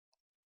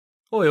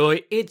Oi,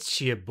 oi, it's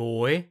your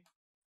boy,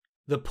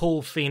 the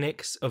Paul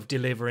Phoenix of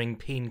delivering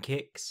peen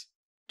kicks,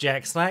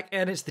 Jack Slack,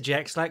 and it's the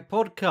Jack Slack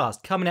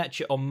podcast coming at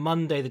you on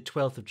Monday, the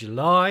 12th of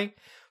July,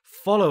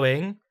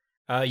 following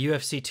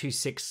UFC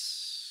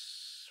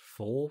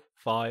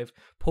 264-5,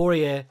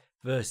 Poirier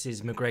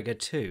versus McGregor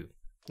 2.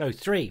 No,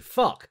 3,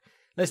 fuck.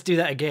 Let's do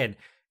that again.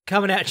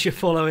 Coming at you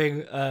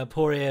following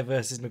Poirier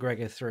versus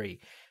McGregor 3.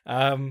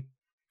 And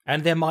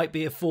there might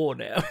be a 4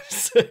 now,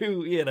 so,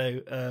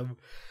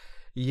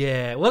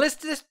 yeah, well,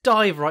 let's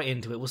dive right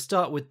into it. We'll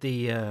start with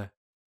the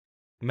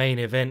main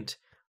event.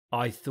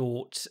 I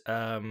thought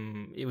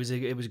it was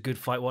a good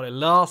fight while it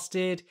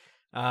lasted.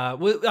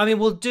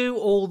 We'll do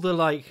all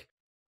the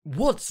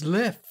what's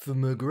left for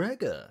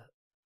McGregor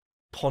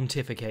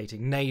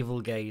pontificating,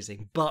 navel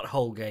gazing,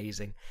 butthole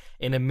gazing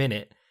in a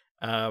minute.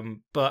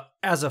 But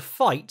as a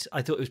fight,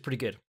 I thought it was pretty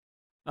good.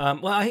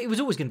 It was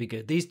always going to be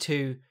good. These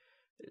two,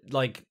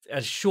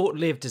 as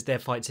short-lived as their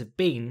fights have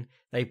been,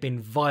 they've been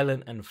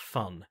violent and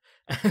fun.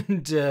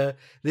 And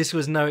this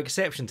was no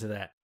exception to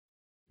that.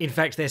 In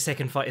fact, their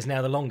second fight is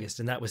now the longest,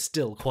 and that was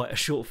still quite a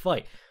short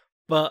fight.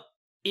 But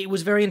it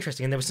was very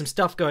interesting, and there was some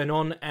stuff going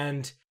on,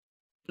 and,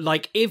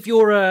 if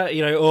you're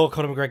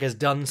Conor McGregor's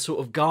done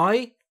sort of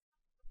guy,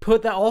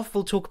 put that off.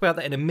 We'll talk about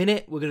that in a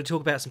minute. We're going to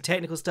talk about some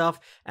technical stuff,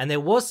 and there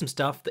was some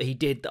stuff that he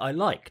did that I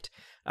liked.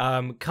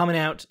 Coming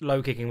out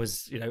low kicking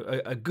was,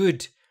 a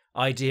good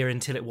idea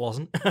until it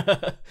wasn't.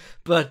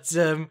 But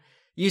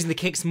using the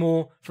kicks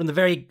more, from the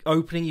very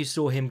opening, you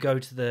saw him go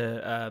to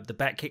the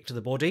back kick to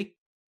the body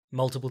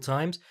multiple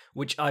times,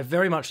 which I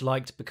very much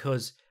liked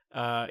because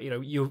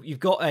you've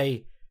got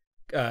a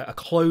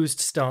closed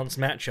stance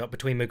matchup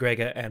between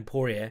McGregor and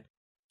Poirier,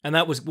 and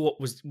that was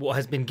what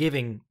has been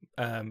giving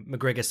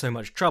McGregor so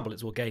much trouble.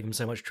 It's what gave him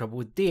so much trouble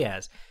with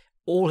Diaz.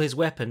 All his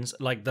weapons,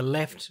 like the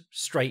left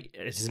straight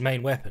is his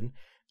main weapon,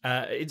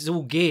 it's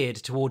all geared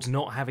towards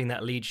not having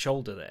that lead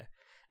shoulder there.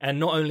 And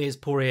not only is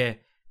Poirier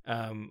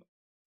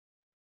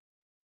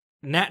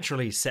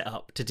naturally set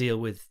up to deal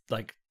with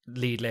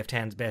lead left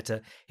hands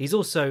better, he's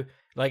also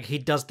he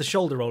does the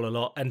shoulder roll a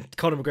lot, and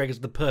Conor McGregor's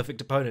the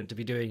perfect opponent to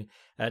be doing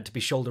to be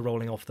shoulder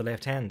rolling off the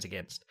left hands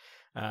against,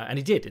 and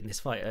he did in this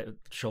fight,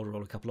 shoulder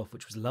roll a couple off,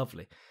 which was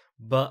lovely.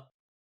 But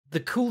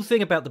the cool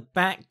thing about the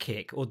back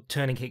kick, or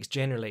turning kicks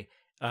generally,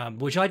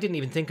 which I didn't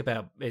even think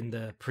about in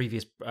the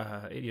previous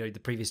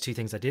the previous two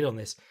things I did on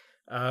this,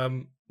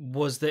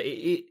 was that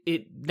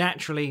it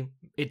naturally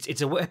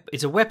it's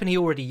a weapon he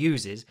already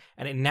uses,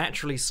 and it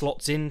naturally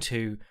slots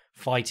into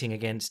fighting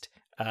against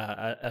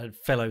a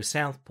fellow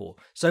southpaw.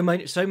 So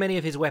many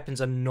of his weapons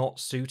are not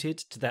suited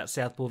to that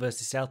southpaw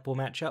versus southpaw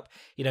matchup.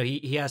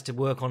 He has to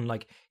work on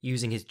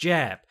using his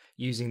jab,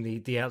 using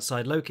the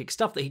outside low kick,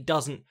 stuff that he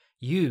doesn't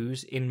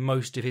use in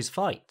most of his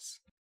fights.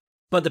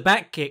 But the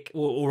back kick,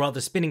 or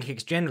rather spinning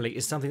kicks generally,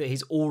 is something that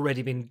he's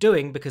already been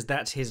doing because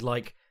that's his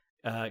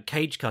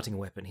cage cutting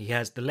weapon. He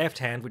has the left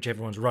hand, which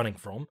everyone's running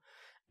from,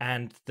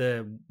 and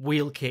the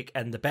wheel kick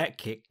and the back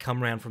kick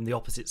come round from the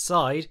opposite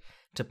side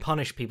to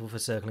punish people for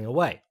circling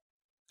away.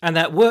 And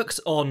that works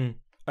on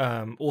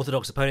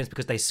orthodox opponents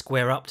because they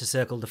square up to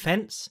circle the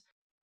fence,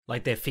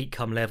 their feet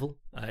come level,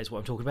 is what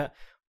I'm talking about.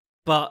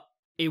 But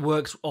it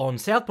works on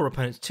southpaw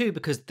opponents too,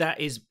 because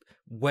that is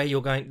where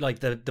you're going,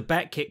 the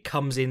back kick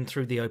comes in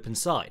through the open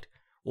side,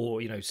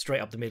 or,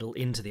 straight up the middle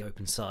into the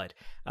open side.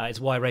 It's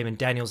why Raymond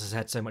Daniels has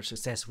had so much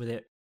success with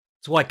it.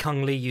 It's why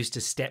Kung Lee used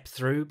to step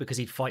through, because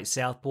he'd fight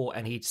southpaw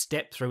and he'd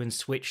step through and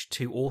switch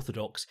to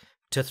orthodox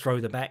to throw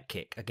the back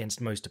kick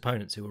against most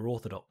opponents who were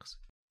orthodox.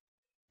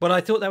 But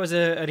I thought that was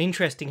an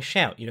interesting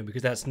shout,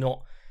 because that's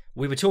not...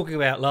 We were talking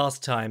about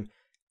last time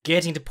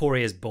getting to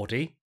Poirier's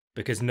body,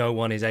 because no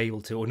one is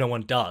able to, or no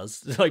one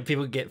does.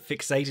 People get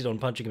fixated on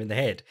punching him in the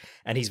head,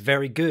 and he's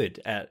very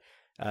good at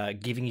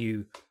giving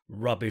you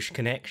rubbish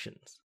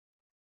connections.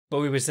 But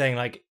we were saying,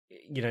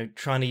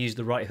 trying to use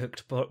the right hook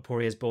to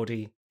Poirier's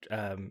body,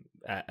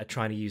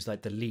 trying to use,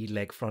 the lead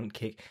leg front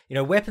kick.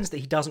 Weapons that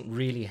he doesn't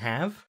really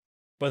have,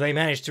 but they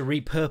managed to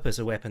repurpose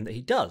a weapon that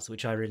he does,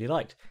 which I really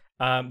liked.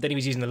 Then he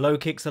was using the low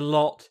kicks a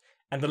lot,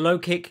 and the low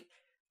kick,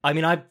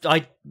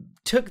 I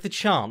took the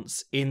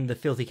chance in the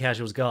Filthy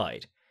Casuals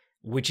guide,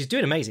 which is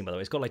doing amazing, by the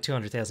way. It's got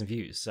 200,000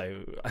 views.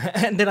 So,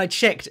 and then I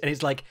checked, and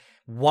it's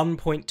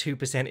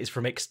 1.2% is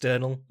from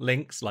external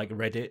links like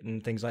Reddit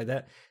and things like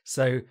that.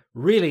 So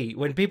really,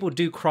 when people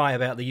do cry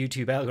about the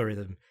YouTube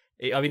algorithm,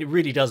 it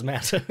really does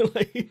matter.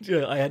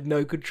 I had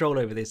no control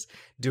over this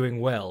doing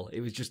well.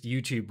 It was just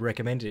YouTube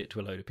recommended it to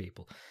a load of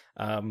people.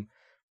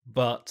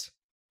 But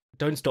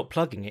don't stop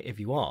plugging it if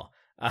you are.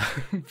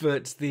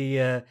 But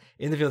in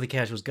the Filthy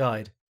Casuals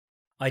guide,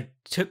 I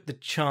took the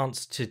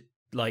chance to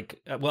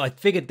I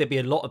figured there'd be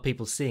a lot of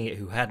people seeing it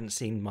who hadn't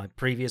seen my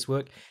previous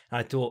work, and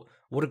I thought,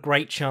 what a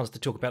great chance to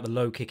talk about the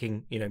low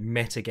kicking,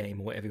 meta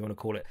game, or whatever you want to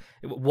call it,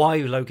 why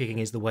low kicking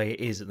is the way it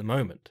is at the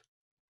moment.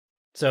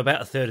 So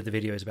about a third of the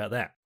video is about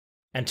that.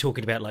 and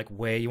talking about like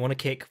where you want to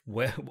kick,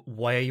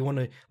 why you want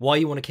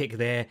to kick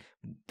there,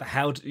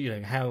 how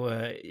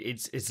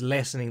it's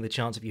lessening the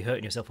chance of you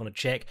hurting yourself on a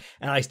check.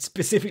 And I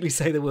specifically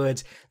say the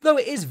words, though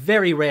it is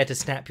very rare to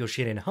snap your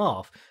shin in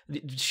half.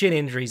 Shin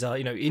injuries are,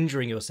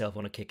 injuring yourself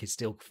on a kick is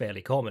still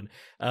fairly common.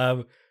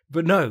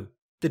 But no,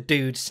 the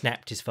dude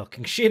snapped his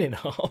fucking shin in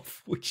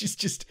half, which is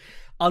just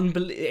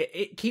unbelievable.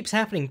 It keeps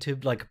happening to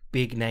like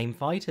big name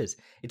fighters.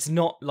 It's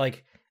not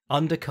like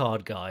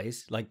undercard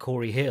guys like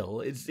Corey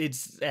Hill.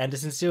 It's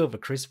Anderson Silva,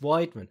 Chris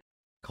Weidman,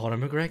 Conor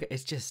McGregor.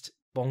 It's just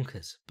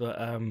bonkers. But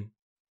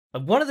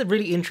one of the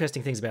really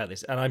interesting things about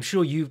this, and I'm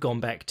sure you've gone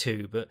back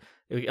too, but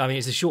I mean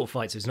it's a short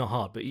fight, so it's not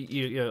hard. But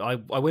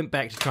I went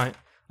back to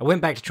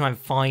try and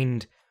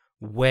find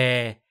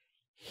where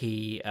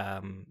he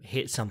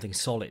hit something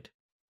solid.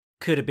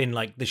 Could have been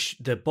like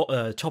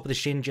the top of the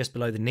shin just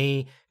below the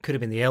knee. Could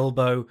have been the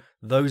elbow.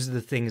 Those are the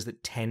things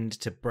that tend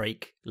to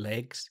break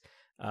legs.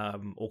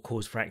 Or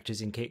cause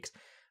fractures in kicks.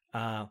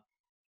 But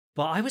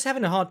I was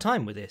having a hard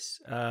time with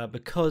this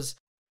because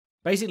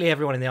basically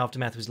everyone in the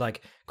aftermath was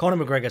like,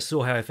 Conor McGregor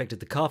saw how effective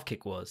the calf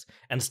kick was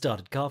and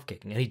started calf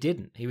kicking, and he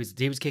didn't. He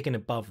was kicking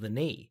above the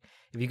knee.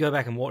 If you go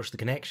back and watch the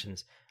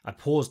connections, I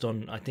paused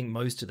on, I think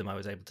most of them I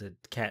was able to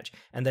catch,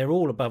 and they're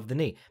all above the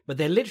knee. But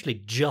they're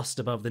literally just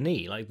above the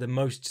knee, like the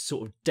most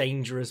sort of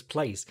dangerous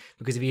place,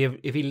 because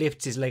if he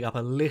lifts his leg up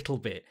a little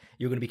bit,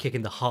 you're going to be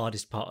kicking the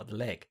hardest part of the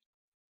leg.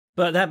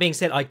 But that being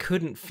said, I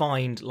couldn't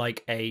find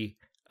like a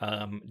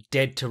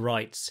dead to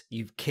rights,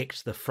 you've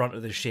kicked the front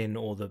of the shin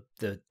or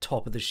the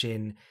top of the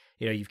shin,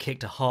 you've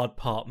kicked a hard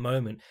part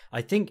moment.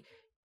 I think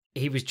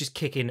he was just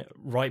kicking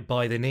right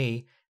by the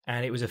knee,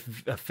 and it was a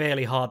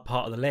fairly hard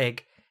part of the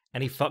leg,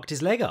 and he fucked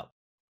his leg up.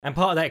 And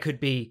part of that could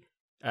be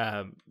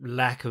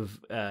lack of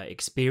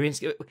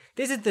experience.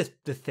 This is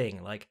the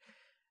thing, like...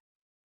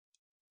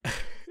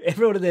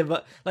 Everyone in there,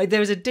 but like there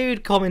was a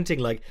dude commenting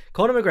like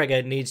Conor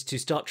McGregor needs to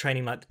start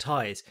training like the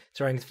Thais,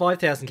 throwing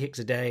 5,000 kicks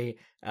a day,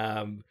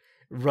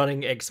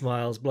 running X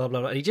miles, blah blah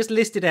blah. And he just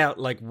listed out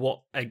like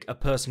what a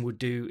person would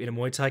do in a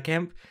Muay Thai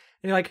camp,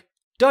 and you're like,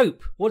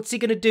 dope. What's he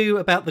gonna do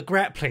about the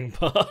grappling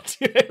part?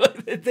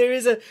 Like, there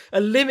is a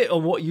limit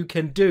on what you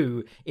can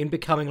do in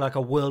becoming like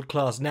a world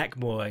class Nak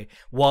Muay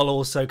while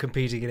also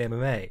competing in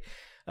MMA.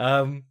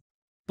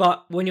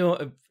 But when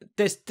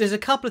there's a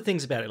couple of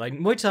things about it. Like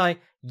Muay Thai,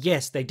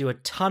 yes, they do a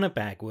ton of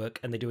bag work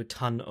and they do a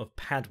ton of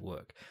pad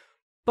work.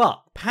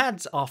 But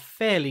pads are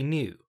fairly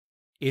new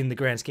in the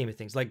grand scheme of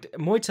things. Like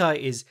Muay Thai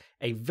is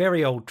a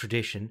very old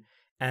tradition,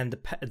 and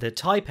the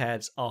Thai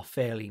pads are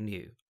fairly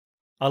new.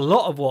 A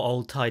lot of what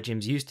old Thai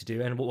gyms used to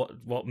do, and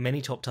what many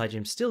top Thai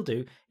gyms still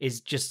do,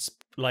 is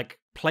just like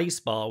play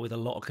spar with a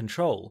lot of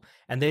control.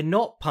 And they're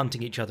not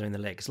punting each other in the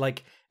legs.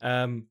 Like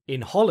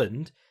in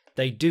Holland,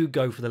 they do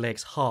go for the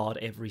legs hard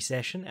every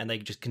session, and they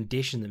just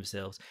condition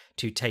themselves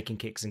to taking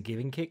kicks and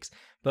giving kicks.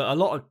 But a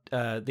lot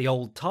of the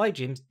old Thai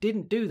gyms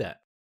didn't do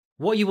that.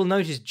 What you will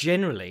notice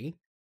generally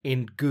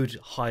in good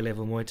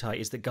high-level Muay Thai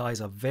is that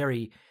guys are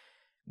very...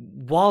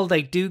 While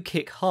they do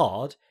kick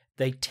hard,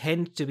 they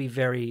tend to be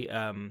very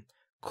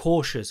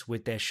cautious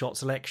with their shot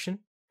selection.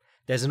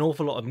 There's an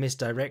awful lot of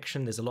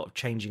misdirection. There's a lot of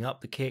changing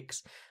up the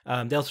kicks.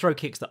 They'll throw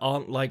kicks that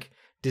aren't like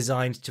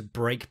designed to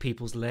break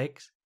people's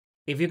legs.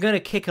 If you're going to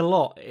kick a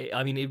lot,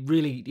 I mean, it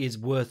really is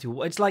worth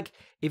your... It's like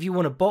if you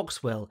want to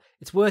box well,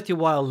 it's worth your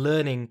while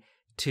learning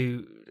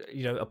to,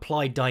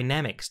 apply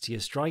dynamics to your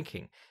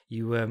striking.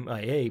 You,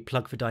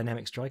 plug for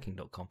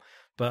dynamicstriking.com.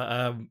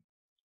 But,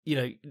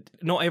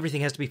 not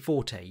everything has to be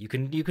forte. You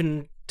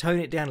can tone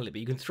it down a little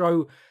bit. You can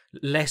throw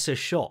lesser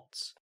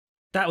shots.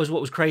 That was what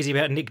was crazy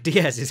about Nick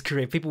Diaz's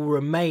career. People were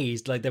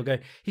amazed. Like, they were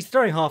going, he's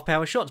throwing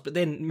half-power shots, but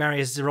then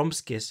Mariusz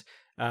Zaromskis...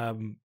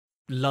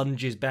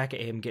 lunges back at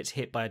him, gets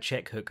hit by a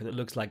check hook that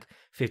looks like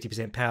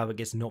 50% power but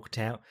gets knocked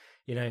out.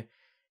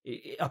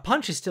 A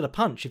punch is still a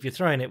punch if you're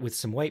throwing it with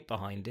some weight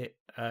behind it.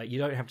 You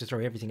don't have to throw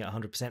everything at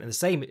 100%. And the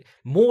same,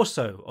 more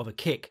so of a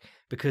kick,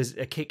 because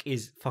a kick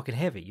is fucking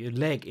heavy. Your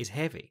leg is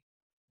heavy.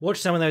 Watch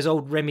some of those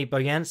old Remy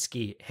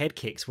Boyansky head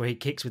kicks where he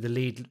kicks with the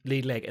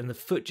lead leg and the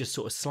foot just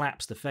sort of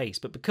slaps the face.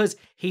 But because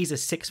he's a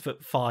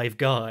 6'5"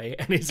 guy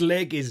and his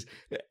leg is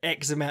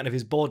X amount of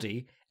his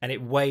body and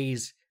it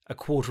weighs a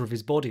quarter of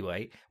his body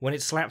weight, when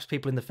it slaps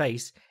people in the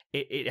face,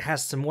 it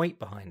has some weight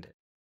behind it.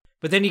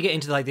 But then you get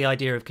into like the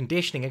idea of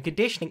conditioning, and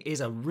conditioning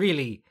is a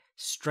really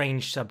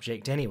strange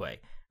subject anyway.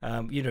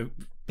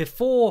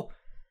 Before,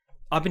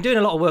 I've been doing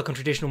a lot of work on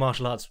traditional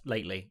martial arts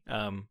lately,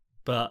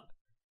 but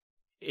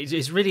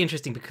it's really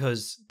interesting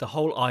because the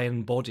whole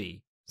iron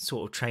body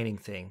sort of training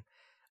thing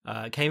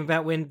came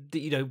about when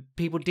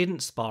people didn't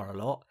spar a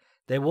lot.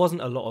 There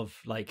wasn't a lot of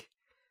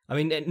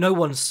no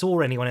one saw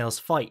anyone else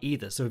fight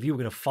either. So if you were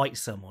going to fight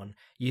someone,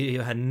 you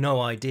had no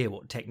idea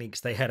what techniques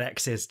they had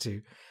access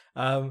to.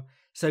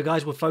 So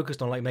guys were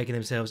focused on making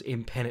themselves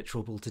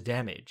impenetrable to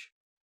damage.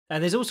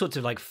 And there's all sorts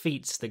of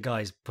feats that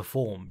guys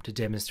perform to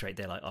demonstrate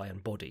their iron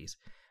bodies.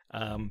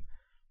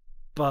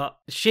 But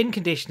shin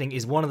conditioning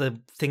is one of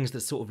the things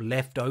that's sort of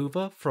left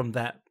over from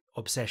that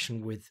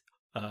obsession with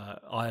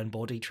iron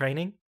body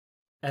training.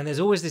 And there's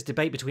always this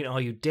debate between,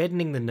 are you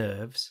deadening the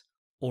nerves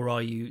or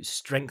are you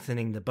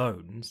strengthening the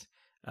bones?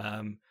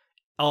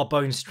 Are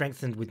bones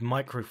strengthened with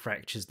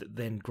microfractures that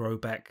then grow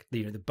back?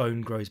 The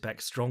bone grows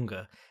back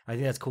stronger. I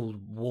think that's called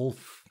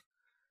Wolf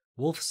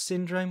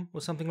syndrome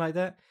or something like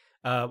that.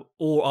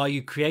 Or are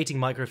you creating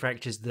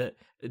microfractures that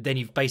then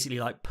you've basically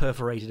like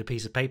perforated a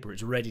piece of paper?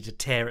 It's ready to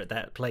tear at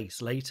that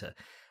place later.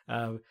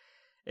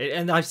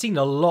 And I've seen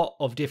a lot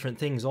of different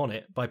things on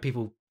it by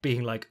people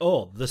being like,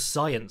 oh, the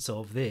science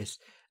of this.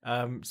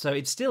 So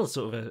it's still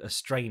sort of a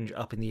strange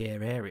up in the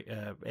air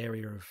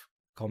area of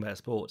combat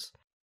sports.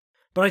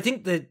 But I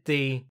think that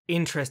the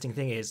interesting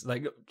thing is,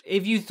 like,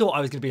 if you thought I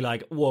was going to be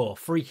like, whoa,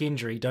 freak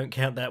injury, don't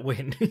count that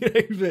win.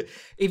 But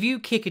if you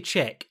kick a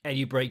check and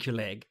you break your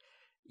leg,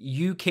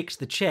 you kicked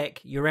the check,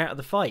 you're out of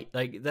the fight.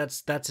 Like,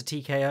 that's a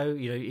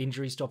TKO,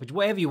 injury stoppage,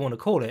 whatever you want to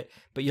call it,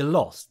 but you're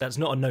lost. That's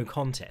not a no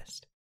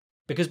contest.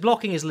 Because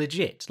blocking is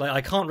legit. Like,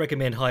 I can't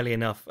recommend highly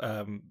enough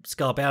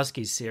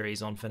Skarbowski's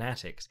series on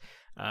Fanatics.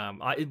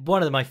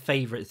 One of my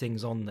favourite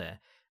things on there.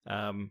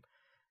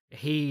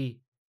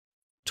 He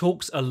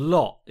talks a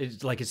lot.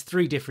 It's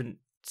 3 different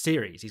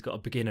series. He's got a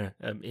beginner,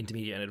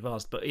 intermediate, and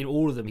advanced. But in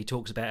all of them, he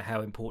talks about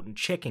how important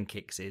checking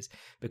kicks is,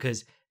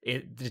 because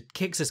the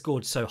kicks are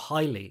scored so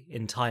highly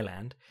in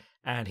Thailand,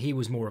 and he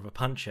was more of a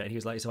puncher. And he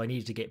was like, so I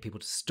needed to get people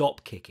to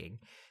stop kicking.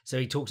 So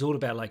he talks all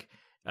about like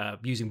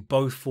using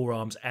both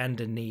forearms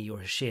and a knee or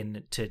a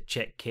shin to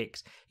check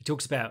kicks. He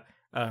talks about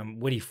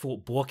when he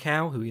fought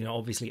Buakaw, who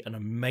obviously an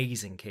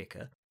amazing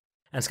kicker.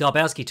 And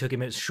Skarbowski took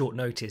him at short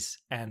notice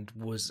and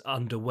was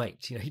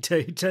underweight. He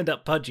turned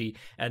up pudgy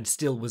and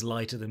still was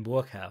lighter than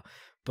Buakaw.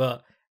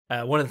 But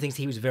one of the things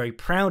he was very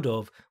proud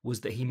of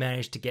was that he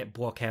managed to get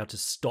Buakaw to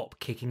stop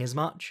kicking as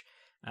much.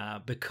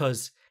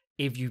 Because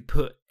if you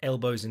put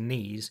elbows and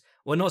knees,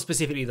 well, not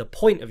specifically the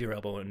point of your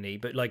elbow and knee,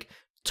 but like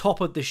top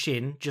of the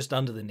shin just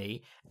under the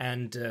knee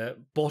and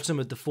bottom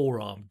of the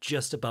forearm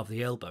just above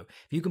the elbow.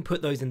 If you can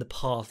put those in the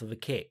path of a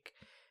kick,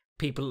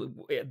 people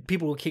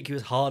will kick you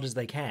as hard as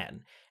they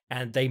can.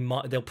 And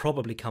they'll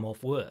probably come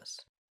off worse.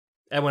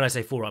 And when I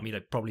say forearm,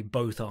 probably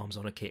both arms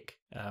on a kick.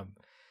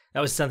 That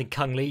was something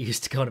Kung Lee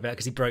used to go on about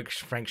because he broke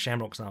Frank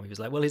Shamrock's arm. He was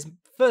like, well, his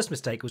first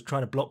mistake was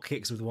trying to block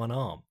kicks with one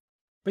arm.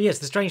 But yes,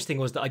 the strange thing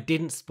was that I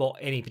didn't spot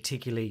any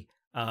particularly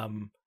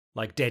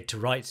like dead to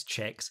rights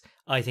checks.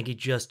 I think he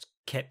just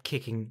kept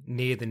kicking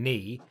near the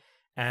knee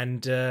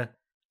and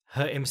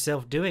hurt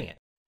himself doing it.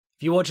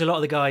 If you watch a lot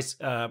of the guys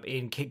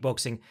in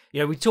kickboxing,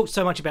 we talked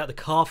so much about the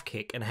calf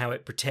kick and how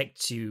it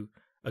protects you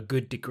a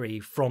good degree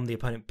from the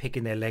opponent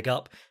picking their leg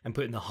up and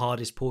putting the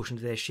hardest portion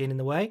of their shin in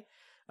the way.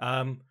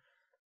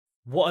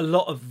 What a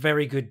lot of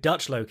very good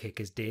Dutch low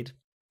kickers did,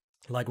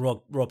 like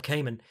Rob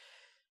Kamen,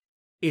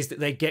 is that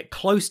they get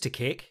close to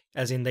kick,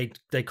 as in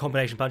they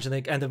combination punch,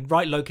 and the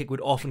right low kick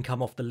would often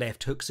come off the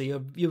left hook, so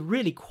you're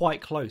really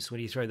quite close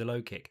when you throw the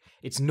low kick.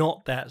 It's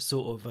not that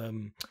sort of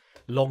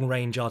long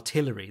range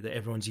artillery that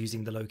everyone's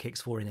using the low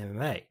kicks for in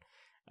MMA.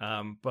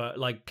 But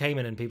like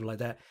Kamen and people like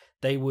that,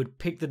 they would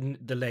pick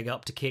the leg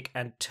up to kick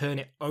and turn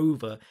it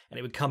over, and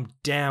it would come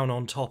down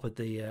on top of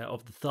the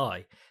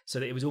thigh, so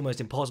that it was almost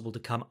impossible to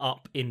come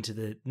up into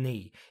the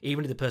knee.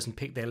 Even if the person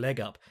picked their leg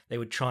up, they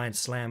would try and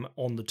slam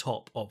on the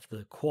top of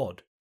the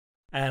quad.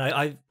 And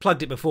I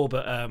plugged it before,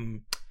 but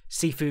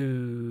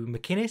Sifu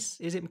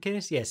McInnes, is it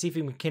McInnes? Yeah,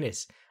 Sifu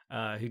McInnes,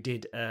 who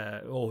did,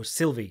 or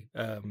Sylvie,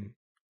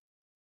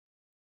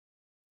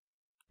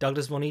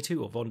 Douglas Von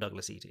E2 or Von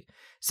Douglas E2.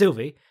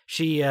 Sylvie,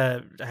 she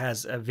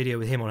has a video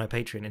with him on her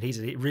Patreon, and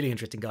he's a really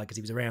interesting guy because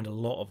he was around a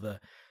lot of the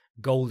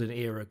golden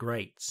era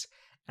greats,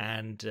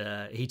 and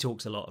he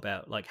talks a lot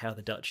about like how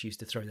the Dutch used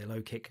to throw their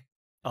low kick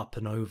up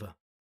and over.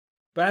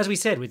 But as we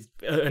said with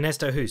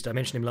Ernesto Hoost, I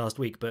mentioned him last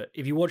week, but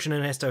if you watch an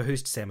Ernesto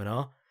Hoost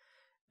seminar,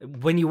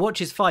 when you watch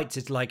his fights,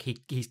 it's like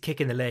he's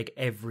kicking the leg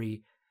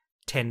every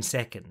 10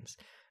 seconds.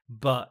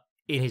 But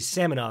in his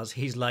seminars,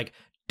 he's like,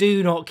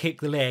 do not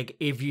kick the leg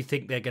if you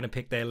think they're going to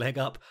pick their leg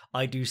up.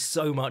 I do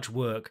so much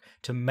work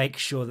to make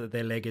sure that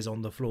their leg is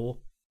on the floor.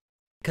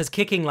 Because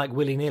kicking like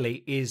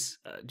willy-nilly is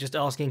just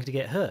asking to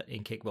get hurt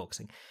in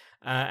kickboxing.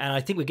 And I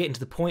think we're getting to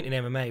the point in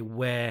MMA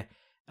where,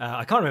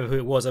 I can't remember who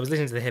it was, I was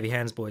listening to the Heavy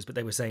Hands boys, but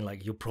they were saying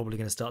like, you're probably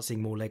going to start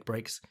seeing more leg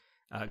breaks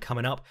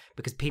coming up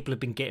because people have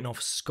been getting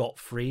off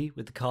scot-free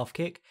with the calf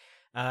kick.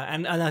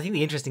 And I think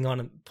the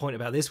interesting point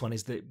about this one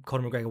is that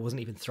Conor McGregor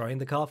wasn't even throwing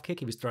the calf kick,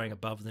 he was throwing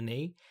above the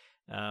knee.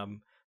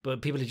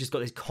 But people have just got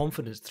this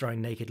confidence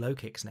throwing naked low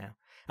kicks now.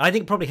 And I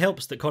think it probably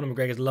helps that Conor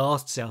McGregor's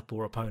last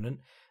southpaw opponent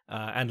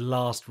and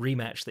last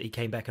rematch that he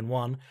came back and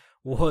won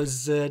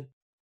was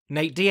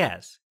Nate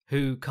Diaz,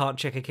 who can't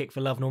check a kick for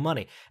love nor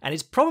money. And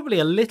it's probably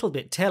a little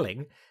bit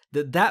telling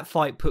that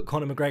fight put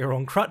Conor McGregor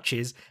on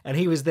crutches, and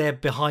he was there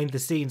behind the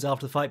scenes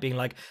after the fight being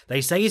like,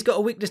 they say he's got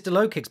a weakness to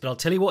low kicks, but I'll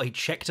tell you what, he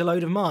checked a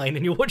load of mine.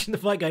 And you're watching the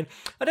fight going,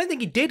 I don't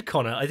think he did,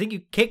 Conor. I think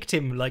you kicked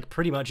him like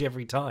pretty much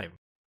every time.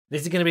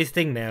 This is going to be the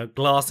thing now,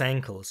 glass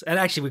ankles. And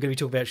actually, we're going to be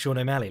talking about Sean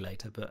O'Malley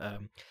later. But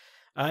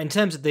in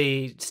terms of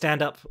the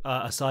stand-up,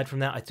 aside from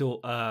that, I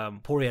thought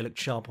Poirier looked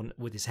sharp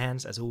with his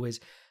hands, as always.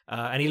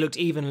 and he looked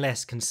even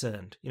less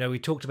concerned. You know, we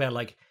talked about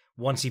like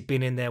once you've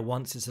been in there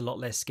once, it's a lot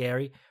less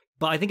scary.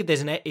 But I think if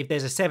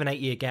there's a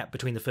 7-8 year gap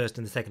between the first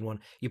and the second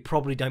one, you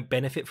probably don't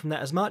benefit from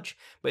that as much.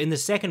 But in the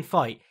second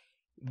fight,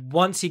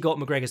 once he got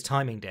McGregor's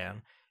timing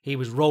down, he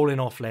was rolling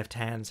off left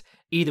hands,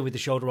 either with the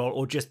shoulder roll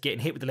or just getting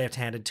hit with the left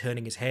hand and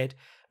turning his head.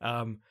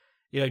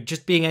 You know,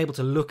 just being able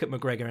to look at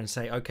McGregor and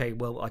say, okay,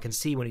 well, I can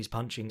see when he's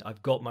punching.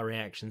 I've got my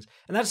reactions.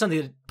 And that's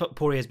something that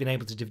Poirier has been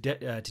able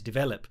to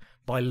develop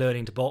by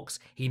learning to box.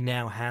 He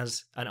now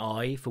has an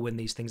eye for when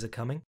these things are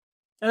coming.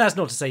 And that's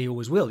not to say he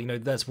always will. You know,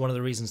 that's one of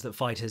the reasons that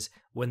fighters,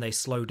 when they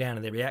slow down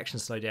and their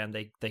reactions slow down,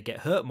 they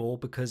get hurt more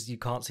because you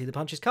can't see the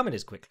punches coming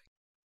as quickly.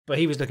 But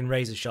he was looking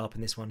razor sharp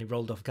in this one. He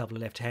rolled off a couple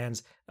of left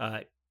hands,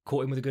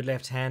 caught him with a good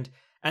left hand.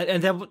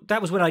 And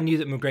that was when I knew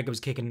that McGregor was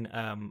kicking,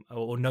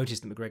 or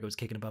noticed that McGregor was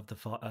kicking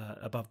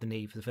above the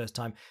knee for the first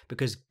time,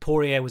 because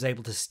Poirier was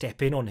able to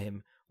step in on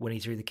him when he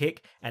threw the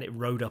kick, and it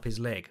rode up his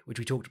leg, which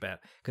we talked about.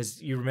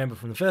 Because you remember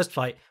from the first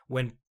fight,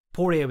 when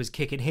Poirier was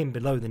kicking him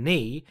below the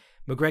knee,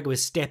 McGregor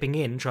was stepping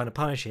in, trying to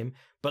punish him,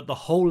 but the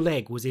whole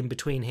leg was in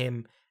between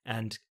him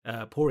and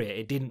Poirier.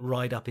 It didn't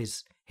ride up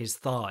his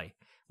thigh,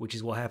 which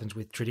is what happens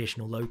with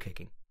traditional low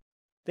kicking.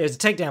 There's a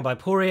takedown by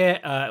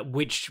Poirier,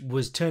 which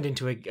was turned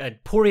into a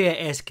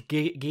Poirier-esque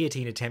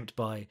guillotine attempt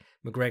by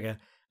McGregor.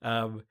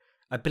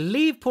 I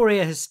believe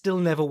Poirier has still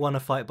never won a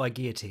fight by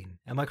guillotine.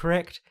 Am I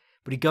correct?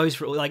 But he goes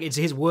for it, like it's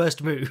his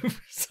worst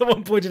move.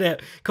 Someone pointed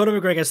out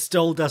Conor McGregor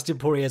stole Dustin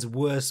Poirier's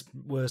worst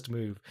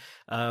move.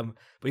 But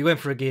he went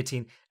for a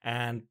guillotine,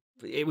 and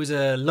it was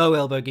a low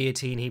elbow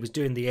guillotine. He was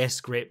doing the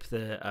S grip,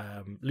 the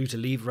luta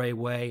livre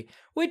way,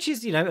 which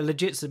is, you know, a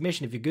legit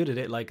submission if you're good at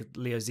it, like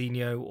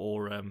Leozinho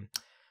or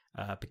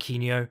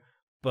Pequeno.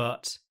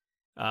 But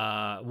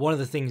one of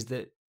the things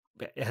that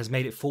has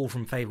made it fall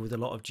from favour with a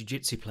lot of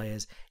jiu-jitsu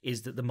players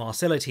is that the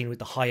Marcellotine with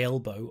the high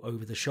elbow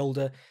over the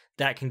shoulder,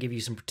 that can give you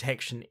some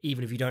protection.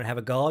 Even if you don't have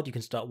a guard, you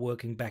can start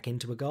working back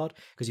into a guard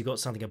because you've got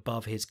something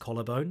above his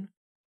collarbone.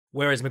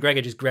 Whereas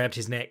McGregor just grabbed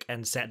his neck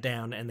and sat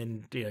down, and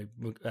then, you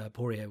know,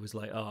 Poirier was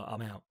like, oh,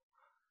 I'm out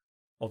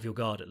of your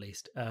guard at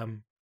least.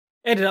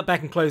 Ended up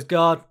back in closed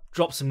guard,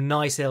 dropped some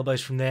nice elbows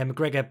from there.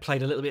 McGregor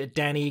played a little bit of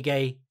Dan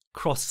Ige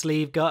cross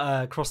sleeve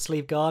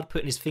guard,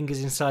 putting his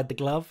fingers inside the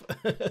glove.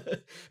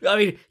 I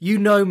mean, you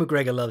know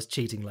McGregor loves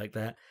cheating like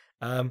that.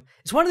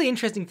 It's one of the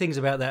interesting things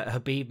about that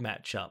Khabib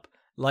matchup.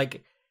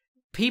 Like,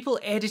 people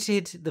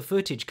edited the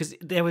footage because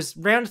there was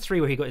round 3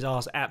 where he got his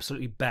ass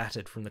absolutely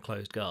battered from the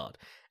closed guard,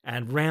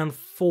 and round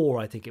 4,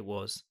 I think it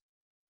was,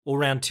 or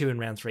round 2 and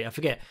round 3, I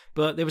forget.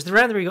 But there was the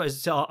round where he got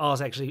his ass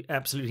actually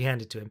absolutely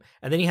handed to him,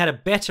 and then he had a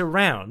better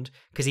round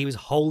because he was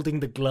holding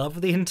the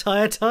glove the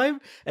entire time,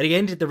 and he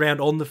ended the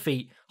round on the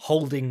feet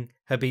holding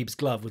Khabib's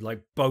glove with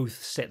like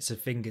both sets of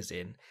fingers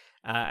in.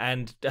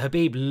 And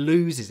Khabib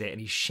loses it,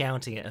 and he's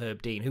shouting at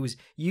Herb Dean, who was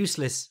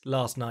useless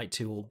last night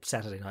too, or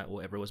Saturday night, or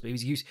whatever it was. But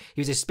he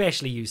was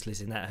especially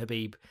useless in that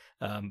Khabib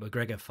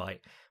McGregor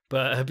fight.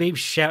 But Khabib's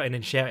shouting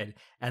and shouting,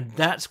 and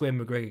that's when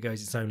McGregor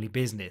goes, it's only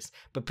business.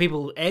 But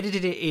people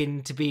edited it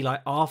in to be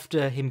like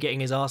after him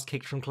getting his ass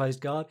kicked from closed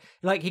guard.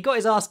 Like, he got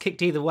his ass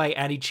kicked either way,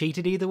 and he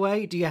cheated either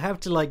way. Do you have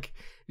to, like,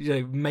 you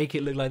know, make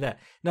it look like that?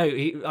 No,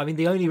 I mean,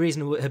 the only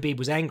reason Khabib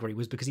was angry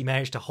was because he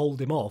managed to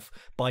hold him off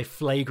by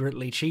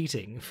flagrantly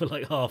cheating for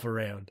like half a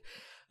round.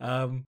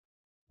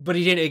 But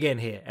he did it again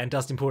here, and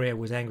Dustin Poirier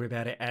was angry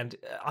about it. And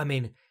I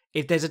mean,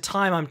 if there's a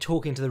time I'm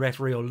talking to the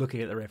referee or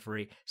looking at the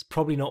referee, it's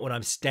probably not when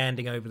I'm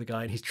standing over the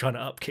guy and he's trying to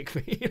upkick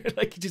me.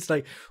 Like, just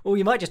like, well,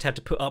 you might just have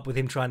to put up with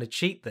him trying to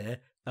cheat there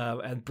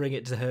and bring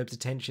it to Herb's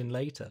attention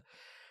later.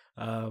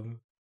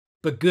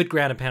 But good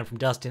ground and pound from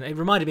Dustin. It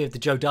reminded me of the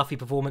Joe Duffy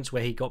performance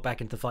where he got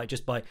back into the fight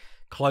just by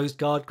closed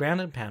guard ground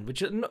and pound,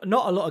 which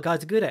not a lot of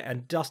guys are good at,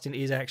 and Dustin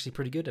is actually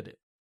pretty good at it.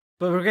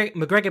 But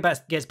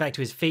McGregor gets back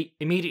to his feet,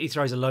 immediately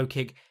throws a low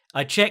kick.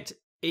 I checked,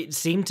 it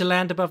seemed to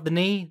land above the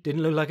knee,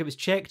 didn't look like it was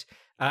checked.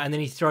 And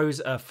then he throws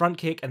a front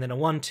kick and then a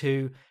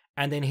 1-2,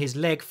 and then his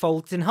leg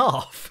folds in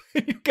half.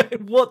 You're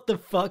going, what the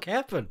fuck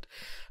happened?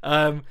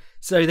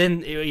 So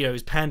then, you know, it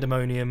was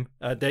pandemonium.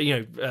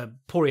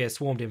 Poirier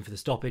swarmed in for the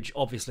stoppage.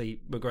 Obviously,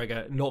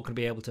 McGregor not going to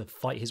be able to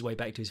fight his way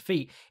back to his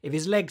feet if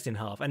his leg's in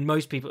half. And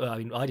most people, I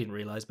mean, I didn't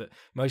realise, but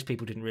most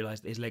people didn't realise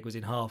that his leg was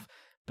in half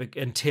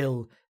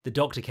until the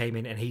doctor came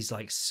in and he's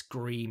like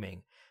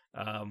screaming.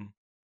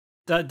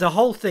 The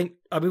whole thing,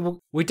 I mean,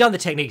 we've done the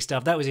technique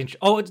stuff. That was interesting.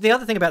 Oh, the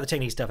other thing about the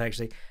technique stuff,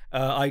 actually,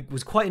 I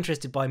was quite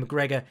interested by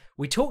McGregor.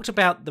 We talked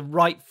about the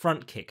left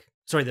front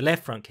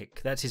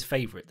kick. That's his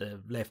favourite,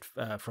 the left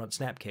front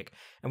snap kick.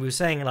 And we were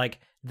saying,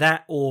 like,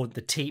 that or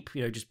the teep,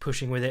 you know, just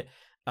pushing with it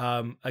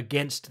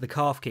against the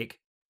calf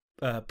kick,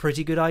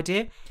 pretty good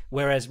idea.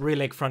 Whereas rear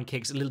leg front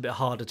kick's a little bit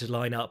harder to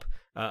line up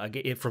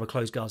from a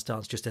closed guard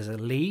stance just as a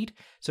lead.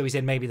 So he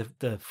said maybe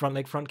the front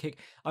leg front kick.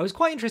 I was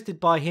quite interested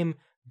by him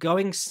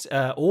going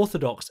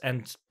orthodox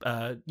and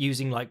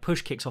using like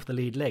push kicks off the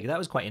lead leg. That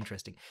was quite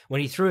interesting. When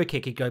he threw a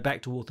kick, he'd go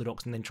back to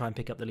orthodox and then try and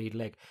pick up the lead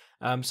leg.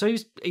 So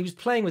he was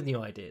playing with new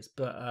ideas.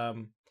 But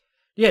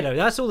yeah, no,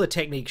 that's all the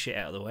technique shit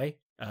out of the way.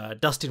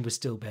 Dustin was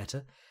still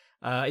better.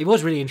 It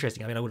was really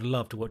interesting. I mean, I would have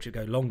loved to watch it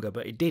go longer,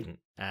 but it didn't.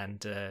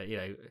 And,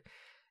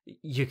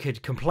 you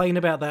could complain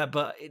about that,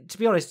 but to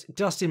be honest,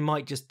 Dustin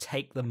might just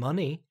take the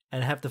money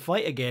and have the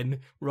fight again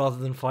rather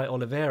than fight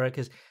Oliveira.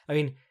 Because, I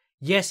mean,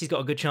 yes, he's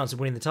got a good chance of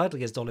winning the title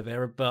against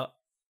Oliveira, but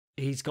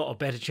he's got a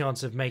better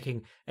chance of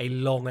making a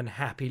long and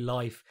happy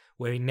life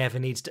where he never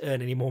needs to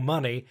earn any more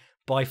money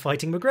by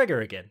fighting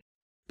McGregor again.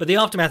 But the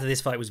aftermath of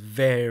this fight was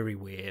very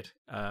weird,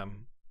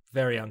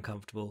 very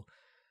uncomfortable.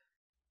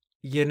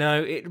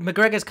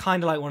 McGregor's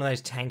kind of like one of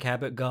those Tank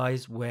Abbott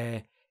guys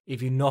where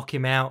if you knock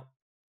him out,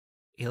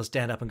 he'll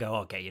stand up and go,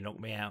 okay, you knocked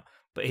me out.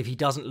 But if he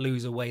doesn't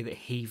lose a way that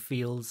he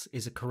feels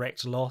is a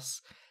correct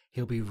loss,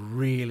 he'll be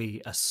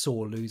really a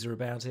sore loser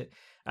about it.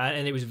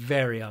 And it was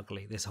very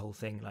ugly, this whole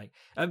thing. Like,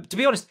 to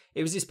be honest,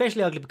 it was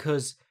especially ugly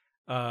because,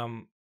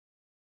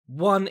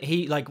 one,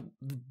 he, like,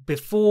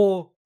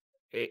 before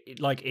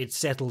it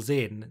settles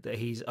in that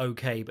he's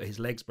okay, but his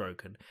leg's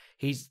broken,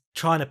 he's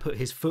trying to put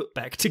his foot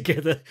back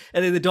together,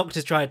 and then the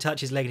doctor's trying to touch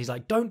his leg, and he's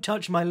like, don't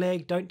touch my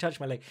leg, don't touch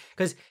my leg.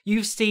 Because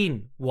you've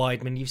seen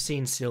Weidman, you've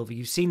seen Silva,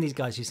 you've seen these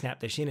guys who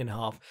snap their shin in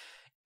half.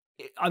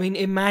 I mean,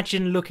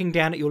 imagine looking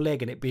down at your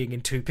leg and it being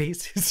in two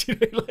pieces.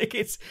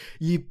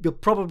 You're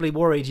probably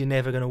worried you're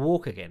never going to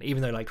walk again,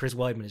 even though like Chris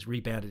Weidman has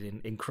rebounded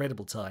in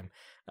incredible time.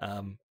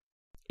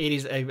 It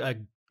is a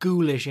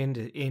ghoulish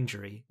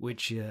injury,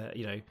 which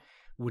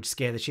would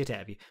scare the shit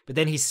out of you. But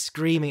then he's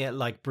screaming at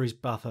like Bruce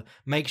Buffer,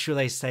 make sure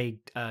they say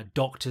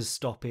doctor's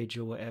stoppage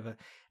or whatever.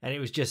 And it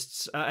was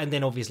just, and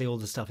then obviously all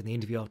the stuff in the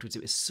interview afterwards,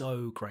 it was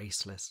so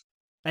graceless.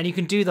 And you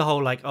can do the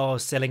whole like,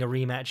 selling a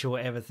rematch or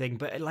whatever thing,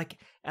 but like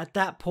at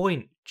that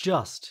point,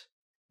 just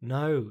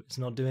no, it's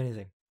not doing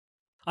anything.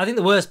 I think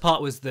the worst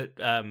part was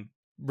that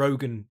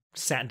Rogan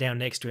sat down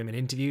next to him and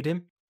interviewed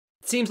him.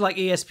 It seems like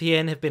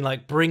ESPN have been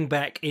like, bring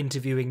back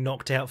interviewing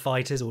knocked out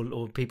fighters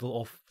or people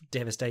off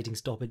devastating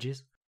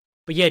stoppages.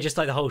 But yeah, just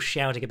like the whole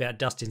shouting about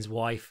Dustin's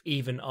wife,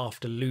 even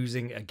after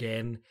losing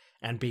again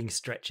and being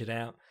stretchered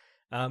out.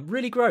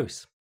 Really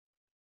gross.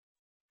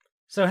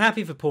 So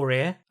happy for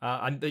Poirier.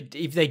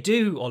 If they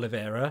do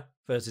Oliveira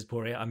versus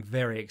Poirier, I'm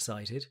very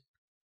excited.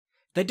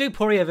 If they do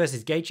Poirier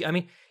versus Gaethje, I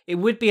mean, it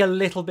would be a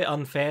little bit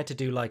unfair to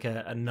do like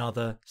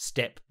another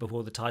step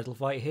before the title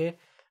fight here.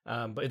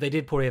 But if they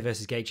did Poirier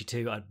versus Gaethje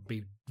too, I'd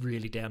be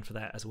really down for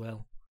that as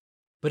well.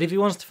 But if he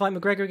wants to fight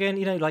McGregor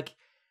again, like,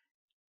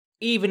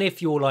 even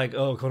if you're like,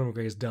 oh, Conor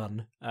McGregor's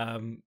done,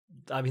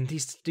 I mean,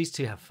 these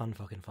two have fun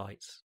fucking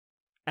fights.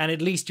 And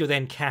at least you're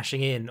then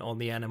cashing in on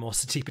the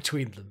animosity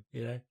between them,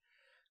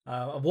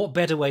 What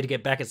better way to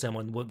get back at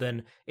someone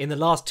than in the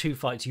last two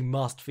fights you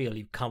must feel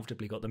you've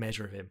comfortably got the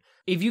measure of him.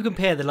 If you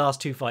compare the last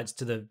two fights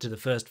to the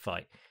first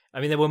fight, I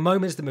mean, there were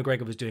moments that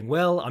McGregor was doing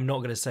well. I'm not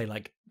going to say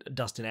like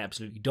Dustin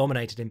absolutely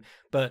dominated him,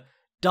 but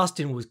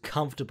Dustin was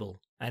comfortable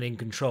and in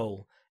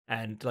control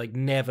and like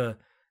never...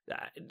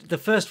 The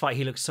first fight,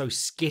 he looked so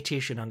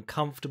skittish and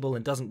uncomfortable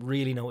and doesn't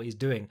really know what he's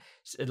doing.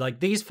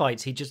 Like these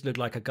fights, he just looked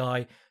like a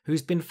guy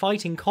who's been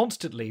fighting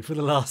constantly for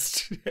the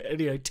last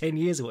 10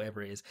 years or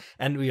whatever it is.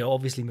 And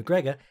obviously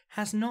McGregor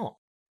has not.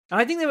 And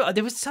I think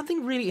there was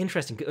something really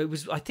interesting.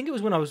 I think it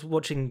was when I was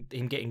watching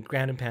him getting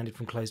ground and pounded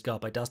from close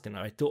guard by Dustin,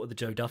 I thought of the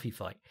Joe Duffy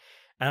fight.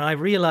 And I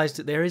realised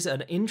that there is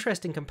an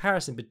interesting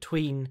comparison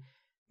between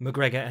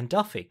McGregor and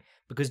Duffy,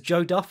 because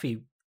Joe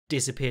Duffy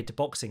disappeared to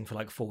boxing for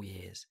like 4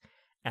 years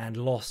and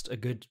lost a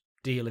good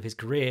deal of his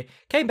career.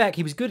 Came back,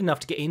 he was good enough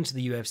to get into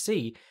the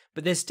UFC,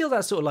 but there's still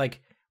that sort of like,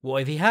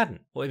 what if he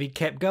hadn't? What if he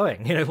kept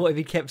going? What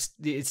if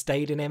he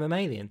stayed in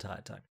MMA the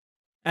entire time?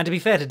 And to be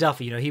fair to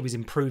Duffy, he was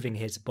improving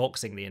his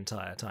boxing the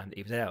entire time that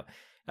he was out.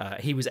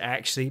 He was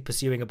actually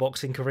pursuing a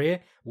boxing career,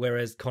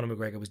 whereas Conor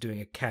McGregor was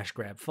doing a cash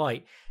grab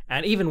fight.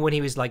 And even when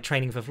he was like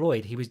training for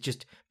Floyd, he was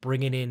just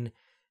bringing in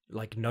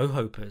like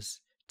no-hopers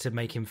to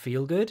make him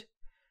feel good.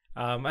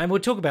 And we'll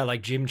talk about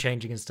like gym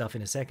changing and stuff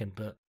in a second,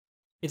 but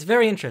it's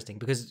very interesting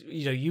because,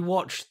 you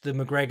watch the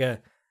McGregor,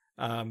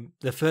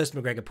 the first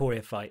McGregor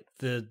Poirier fight,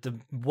 the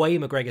way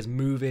McGregor's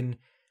moving,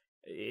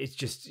 it's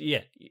just,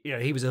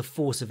 he was a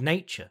force of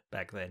nature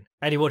back then.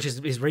 And you watch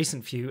his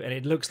recent few and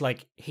it looks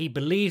like he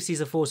believes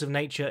he's a force of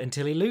nature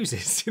until he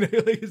loses.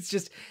 It's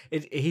just,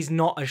 he's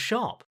not as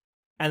sharp.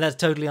 And that's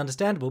totally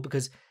understandable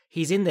because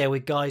he's in there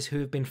with guys who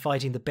have been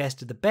fighting the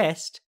best of the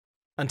best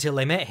until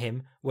they met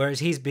him, whereas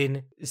he's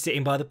been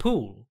sitting by the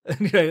pool,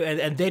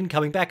 and then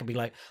coming back and be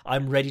like,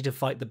 I'm ready to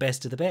fight the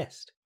best of the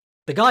best.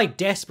 The guy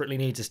desperately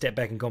needs a step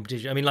back in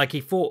competition. I mean, like,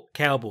 he fought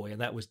Cowboy,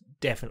 and that was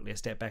definitely a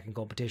step back in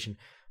competition,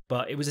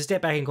 but it was a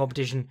step back in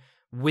competition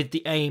with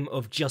the aim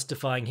of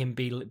justifying him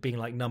being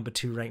like number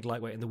 2 ranked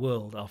lightweight in the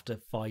world after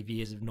 5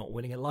 years of not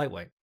winning at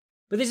lightweight.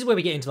 But this is where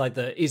we get into like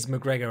is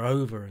McGregor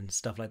over and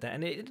stuff like that,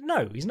 and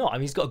no, he's not. I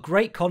mean, he's got a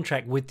great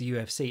contract with the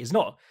UFC.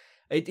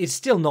 It's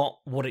still not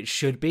what it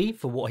should be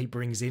for what he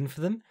brings in for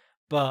them.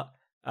 But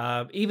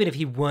even if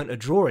he weren't a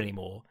draw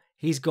anymore,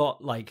 he's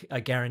got like a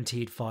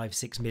guaranteed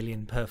 5-6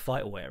 million per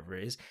fight or whatever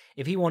it is.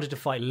 If he wanted to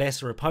fight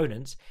lesser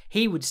opponents,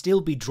 he would still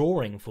be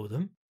drawing for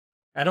them.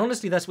 And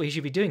honestly, that's what he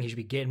should be doing. He should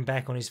be getting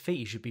back on his feet.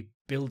 He should be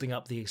building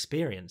up the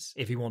experience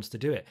if he wants to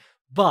do it.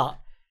 But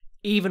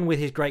even with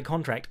his great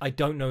contract, I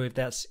don't know if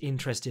that's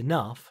interest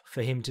enough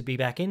for him to be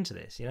back into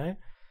this, you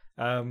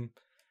know?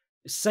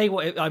 Say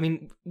what... I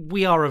mean,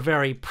 we are a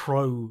very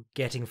pro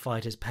getting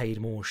fighters paid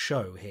more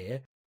show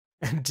here.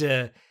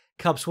 And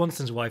Cub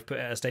Swanson's wife put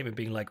out a statement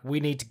being like, we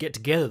need to get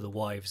together the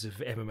wives of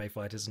MMA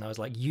fighters. And I was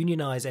like,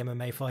 unionize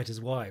MMA fighters'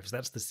 wives.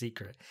 That's the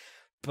secret.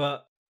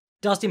 But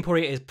Dustin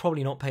Poirier is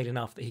probably not paid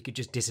enough that he could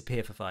just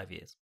disappear for 5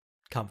 years.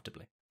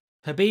 Comfortably.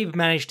 Habib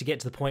managed to get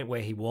to the point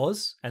where he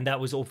was, and that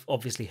was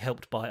obviously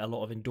helped by a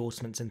lot of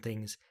endorsements and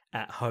things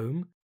at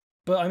home.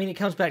 But, I mean, it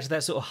comes back to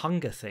that sort of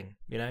hunger thing,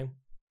 you know?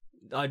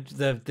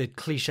 The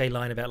cliche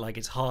line about, like,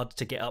 it's hard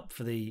to get up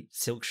for the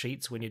silk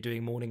sheets when you're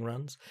doing morning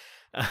runs.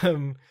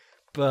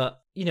 But,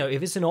 you know,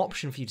 if it's an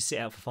option for you to sit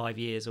out for 5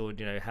 years or,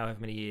 you know, however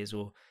many years,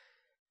 or...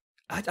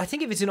 I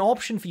think if it's an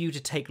option for you to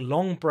take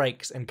long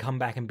breaks and come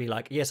back and be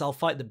like, yes, I'll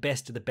fight the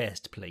best of the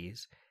best,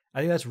 please. I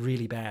think that's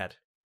really bad.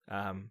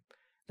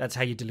 That's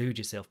how you delude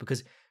yourself,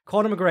 because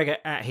Conor McGregor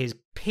at his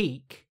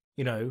peak,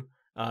 you know,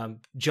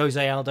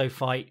 Jose Aldo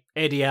fight,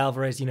 Eddie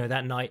Alvarez, you know,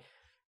 that night,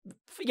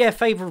 yeah,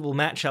 favourable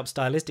matchup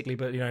stylistically,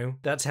 but, you know,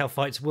 that's how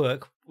fights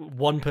work.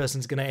 One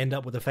person's going to end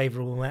up with a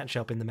favourable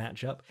matchup in the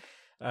matchup.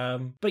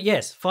 But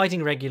yes,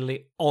 fighting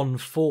regularly on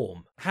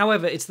form.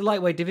 However, it's the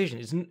lightweight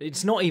division.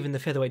 It's not even the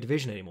featherweight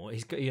division anymore.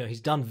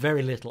 He's done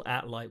very little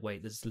at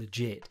lightweight that's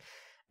legit.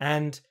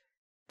 And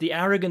the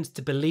arrogance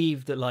to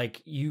believe that,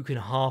 like, you can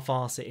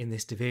half-arse it in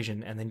this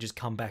division and then just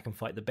come back and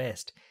fight the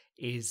best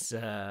is,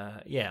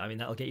 I mean,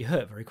 that'll get you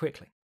hurt very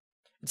quickly.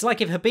 It's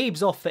like if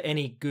Habib's off for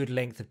any good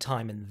length of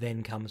time and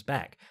then comes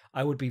back,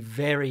 I would be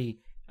very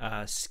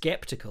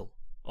skeptical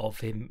of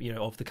him, you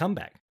know, of the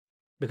comeback.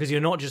 Because you're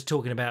not just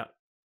talking about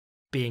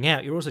being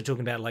out, you're also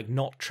talking about, like,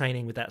 not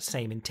training with that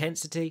same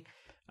intensity.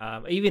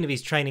 Even if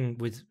he's training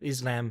with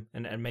Islam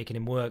and making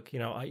him work, you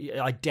know,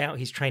 I doubt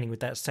he's training with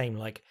that same,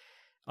 like,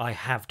 I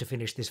have to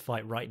finish this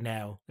fight right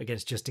now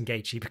against Justin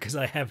Gaethje because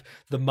I have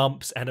the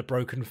mumps and a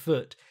broken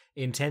foot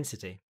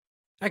intensity.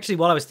 Actually,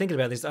 while I was thinking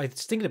about this, I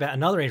was thinking about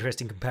another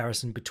interesting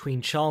comparison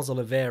between Charles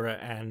Oliveira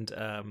and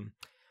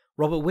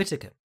Robert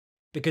Whittaker.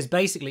 Because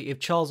basically, if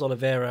Charles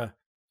Oliveira,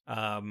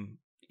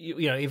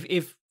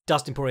 if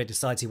Dustin Poirier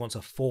decides he wants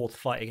a fourth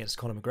fight against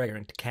Conor McGregor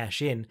and to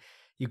cash in,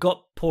 you've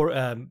got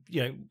a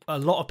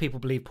lot of people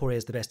believe Poirier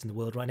is the best in the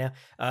world right now.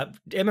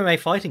 MMA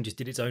Fighting just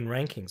did its own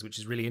rankings, which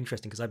is really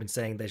interesting because I've been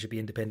saying there should be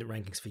independent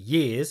rankings for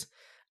years.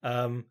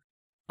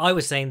 I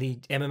was saying the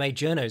MMA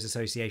Journos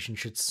Association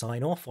should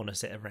sign off on a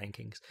set of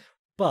rankings,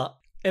 but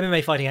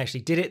MMA Fighting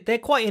actually did it. They're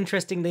quite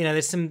interesting. You know,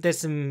 there's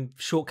some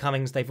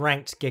shortcomings. They've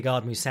ranked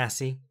Gegard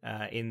Mousasi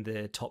in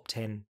the top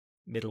 10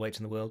 middleweights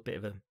in the world.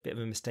 Bit of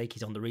a mistake.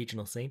 He's on the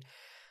regional scene.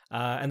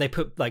 And they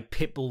put, like,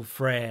 Pitbull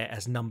Frere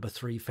as number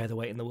 3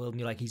 featherweight in the world, and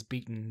you're like, he's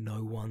beaten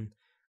no one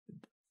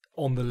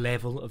on the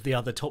level of the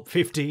other top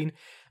 15.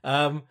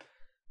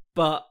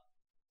 But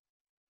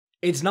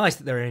it's nice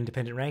that there are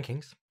independent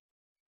rankings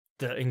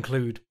that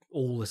include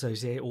all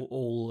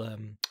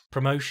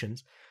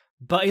promotions.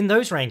 But in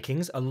those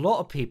rankings, a lot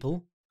of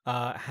people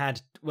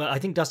I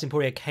think Dustin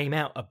Poirier came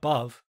out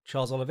above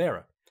Charles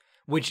Oliveira,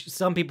 which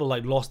some people,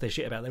 like, lost their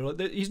shit about. They were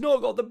like, he's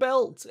not got the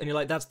belt. And you're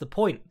like, that's the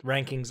point.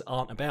 Rankings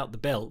aren't about the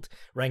belt.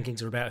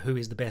 Rankings are about who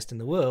is the best in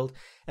the world.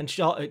 And,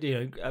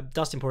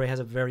 Dustin Poirier has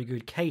a very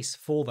good case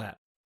for that.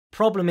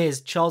 Problem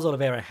is, Charles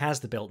Oliveira has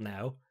the belt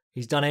now.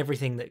 He's done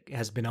everything that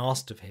has been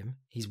asked of him.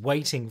 He's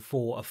waiting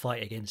for a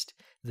fight against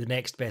the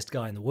next best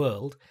guy in the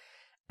world.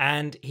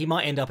 And he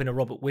might end up in a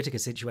Robert Whittaker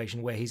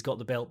situation where he's got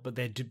the belt, but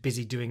they're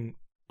busy doing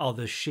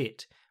other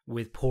shit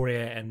with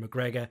Poirier and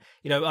McGregor.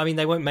 You know, I mean,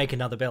 they won't make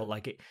another belt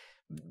like it.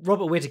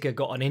 Robert Whittaker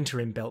got an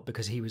interim belt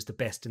because he was the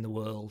best in the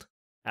world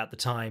at the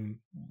time,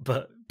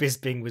 but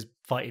Bisping was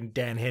fighting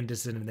Dan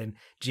Henderson, and then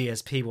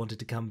GSP wanted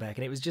to come back,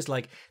 and it was just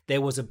like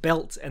there was a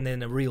belt and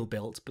then a real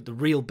belt, but the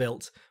real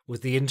belt was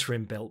the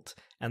interim belt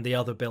and the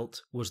other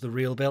belt was the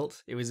real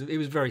belt. It was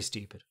very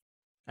stupid.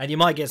 And you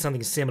might get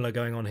something similar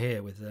going on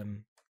here with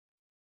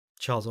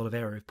Charles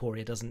Oliveira if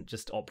Poirier doesn't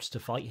just opt to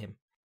fight him.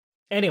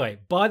 Anyway,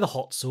 buy the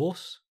hot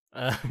sauce.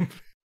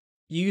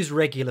 Use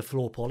regular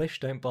floor polish,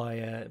 don't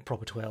buy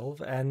proper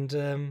 12,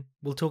 and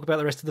we'll talk about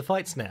the rest of the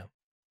fights now.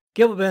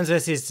 Gilbert Burns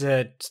versus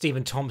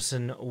Stephen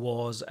Thompson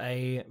was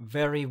a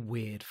very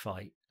weird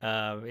fight.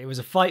 It was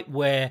a fight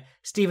where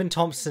Stephen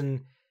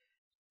Thompson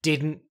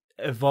didn't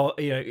evolve.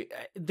 You know,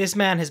 this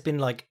man has been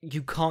like,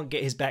 you can't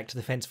get his back to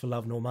the fence for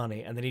love nor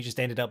money, and then he just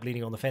ended up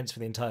leaning on the fence for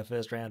the entire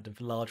first round and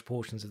for large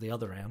portions of the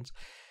other rounds.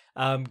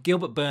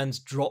 Gilbert Burns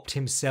dropped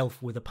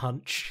himself with a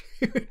punch,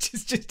 which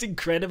is just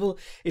incredible.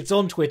 It's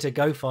on Twitter,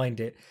 go find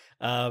it.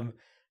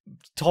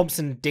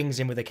 Thompson dings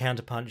him with a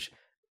counterpunch.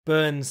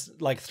 Burns,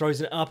 like,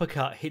 throws an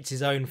uppercut, hits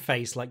his own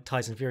face like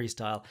Tyson Fury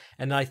style,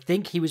 and I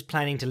think he was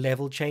planning to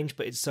level change,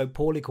 but it's so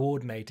poorly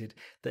coordinated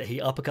that he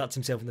uppercuts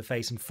himself in the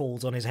face and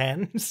falls on his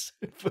hands.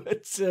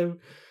 But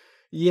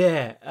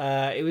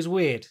it was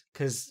weird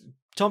because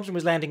Thompson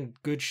was landing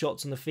good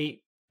shots on the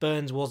feet.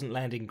 Burns wasn't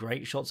landing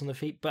great shots on the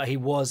feet, but he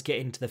was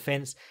getting to the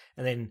fence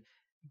and then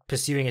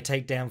pursuing a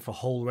takedown for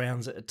whole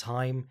rounds at a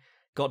time.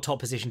 Got top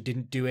position,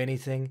 didn't do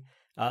anything.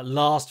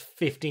 Last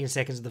 15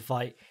 seconds of the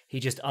fight, he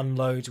just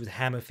unloads with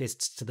hammer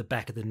fists to the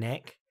back of the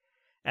neck.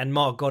 And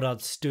Mark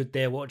Goddard stood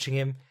there watching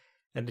him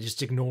and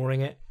just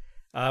ignoring it.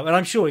 And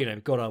I'm sure,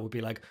 Goddard would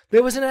be like,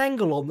 there was an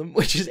angle on them,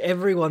 which is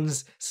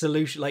everyone's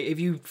solution. Like, if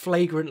you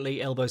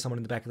flagrantly elbow someone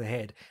in the back of the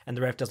head and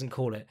the ref doesn't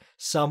call it,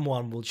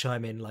 someone will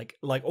chime in. Like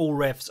all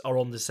refs are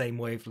on the same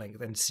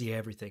wavelength and see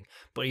everything.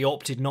 But he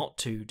opted not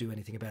to do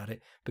anything about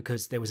it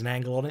because there was an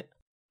angle on it.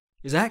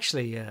 It was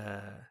actually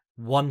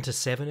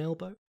 1-7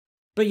 elbow.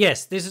 But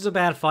yes, this is a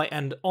bad fight,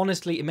 and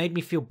honestly, it made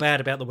me feel bad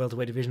about the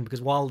welterweight division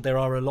because while there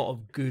are a lot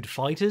of good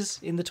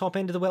fighters in the top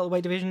end of the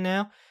welterweight division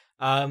now,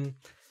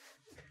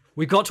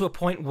 we got to a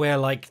point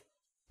where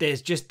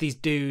there's just these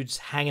dudes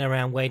hanging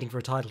around waiting for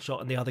a title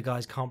shot, and the other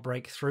guys can't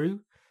break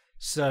through.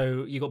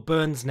 So you got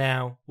Burns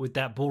now with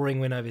that boring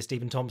win over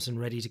Stephen Thompson,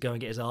 ready to go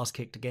and get his ass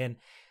kicked again.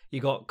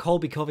 You got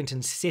Colby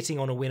Covington sitting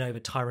on a win over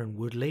Tyron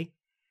Woodley,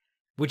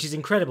 which is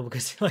incredible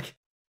because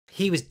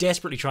he was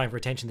desperately trying for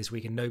attention this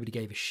week and nobody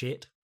gave a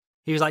shit.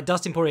 He was like,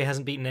 Dustin Poirier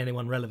hasn't beaten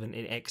anyone relevant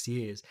in X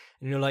years.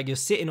 And you're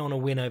sitting on a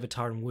win over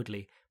Tyron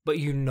Woodley, but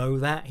you know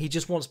that. He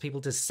just wants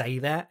people to say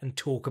that and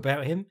talk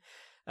about him.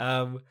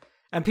 And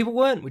people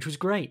weren't, which was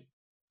great.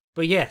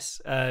 But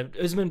yes,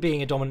 Usman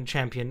being a dominant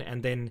champion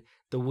and then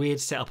the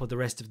weird setup of the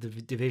rest of the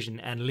division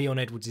and Leon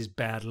Edwards'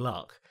 bad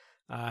luck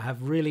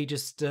have really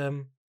just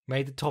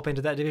made the top end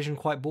of that division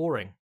quite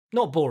boring.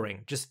 Not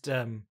boring, just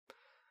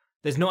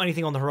there's not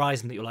anything on the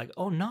horizon that you're like,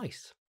 oh,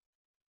 nice.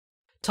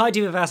 Tai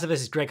Tuivasa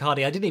versus Greg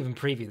Hardy. I didn't even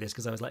preview this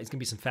because I was like, it's going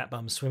to be some fat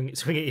bums swinging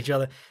at each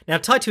other. Now,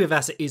 Tai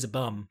Tuivasa is a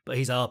bum, but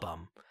he's our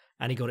bum,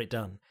 and he got it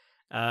done.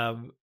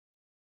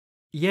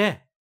 Yeah,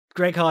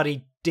 Greg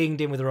Hardy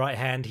dinged in with the right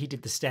hand. He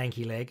did the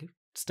stanky leg,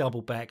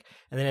 stumbled back,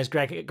 and then as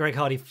Greg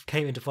Hardy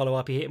came in to follow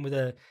up, he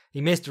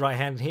missed the right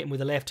hand and hit him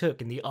with a left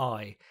hook in the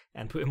eye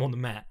and put him on the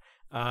mat.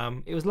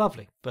 It was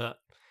lovely, but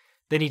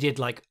then he did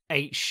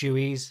 8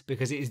 shoeies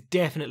because it is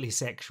definitely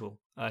sexual.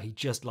 He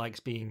just likes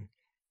people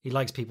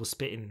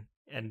spitting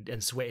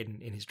and sweating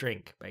in his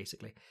drink,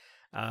 basically.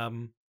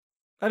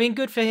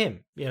 Good for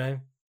him,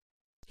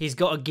 He's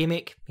got a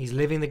gimmick. He's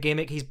living the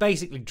gimmick. He's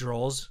basically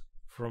Droz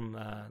from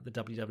the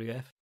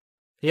WWF.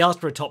 He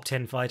asked for a top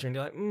 10 fighter, and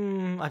you're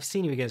like, I've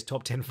seen you against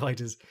top 10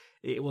 fighters.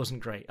 It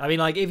wasn't great.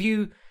 If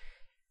you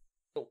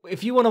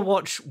want to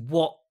watch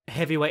what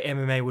heavyweight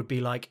MMA would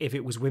be like if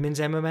it was women's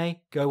MMA,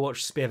 go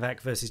watch Spivak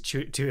versus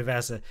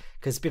Tuivasa,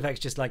 because Spivak's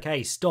just like,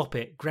 hey, stop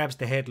it, grabs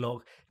the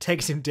headlock,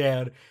 takes him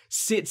down,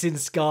 sits in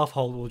scarf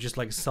hold or just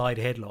side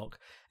headlock,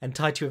 and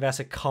Tai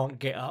Tuivasa can't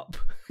get up.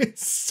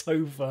 It's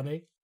so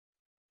funny.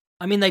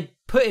 They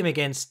put him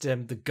against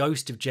the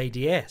ghost of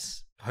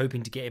JDS,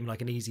 hoping to get him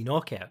an easy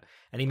knockout,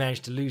 and he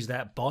managed to lose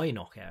that by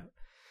knockout.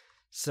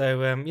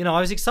 So, I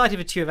was excited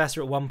for Tuivasa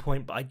at one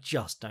point, but I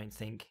just don't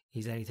think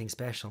he's anything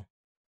special.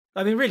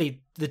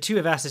 Really, the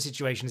Tuivasa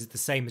situation is the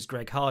same as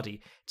Greg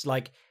Hardy. It's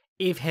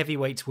if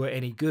heavyweights were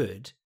any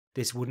good,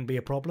 this wouldn't be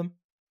a problem.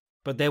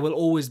 But there will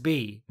always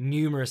be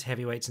numerous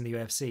heavyweights in the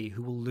UFC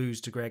who will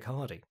lose to Greg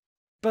Hardy.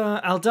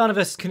 But Aldana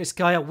versus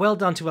Kunitskaya, well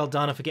done to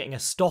Aldana for getting a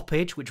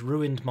stoppage, which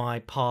ruined my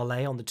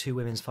parlay on the 2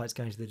 women's fights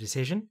going to the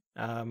decision.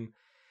 Yana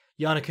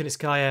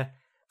Kunitskaya,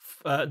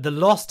 the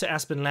loss to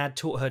Aspen Ladd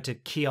taught her to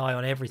key eye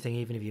on everything,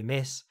 even if you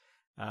miss.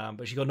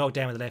 But she got knocked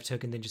down with the left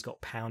hook and then just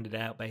got pounded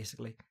out,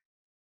 basically.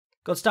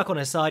 Got stuck on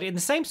her side in the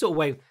same sort of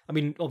way.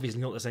 Obviously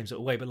not the same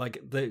sort of way,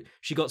 but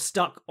she got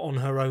stuck on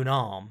her own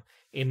arm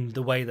in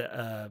the way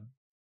that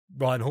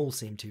Ryan Hall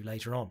seemed to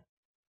later on.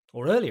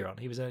 Or earlier on.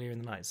 He was earlier in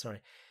the night,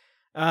 sorry.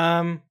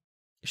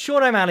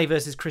 Sean O'Malley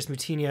versus Chris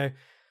Moutinho.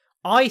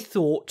 I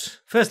thought,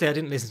 firstly, I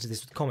didn't listen to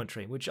this with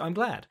commentary, which I'm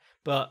glad,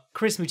 but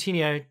Chris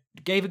Moutinho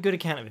gave a good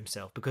account of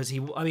himself because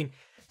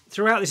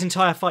throughout this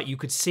entire fight, you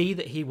could see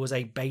that he was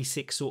a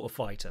basic sort of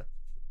fighter.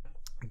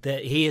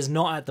 That he is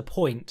not at the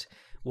point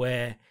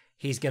where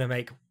he's going to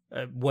make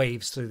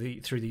waves through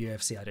the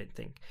UFC, I don't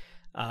think.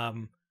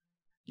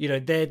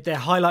 Their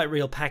highlight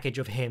reel package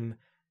of him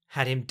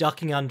had him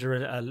ducking under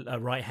a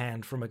right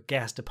hand from a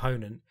gassed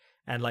opponent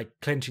and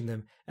clenching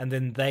them, and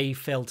then they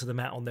fell to the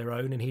mat on their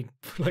own, and he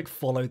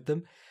followed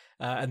them,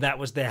 and that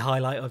was their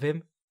highlight of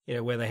him.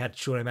 Where they had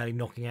Sean O'Malley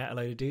knocking out a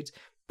load of dudes.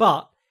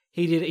 But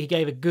he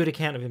gave a good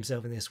account of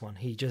himself in this one.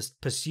 He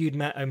just pursued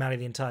O'Malley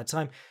the entire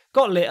time,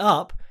 got lit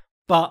up,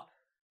 but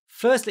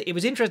firstly, it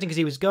was interesting because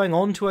he was going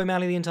on to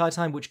O'Malley the entire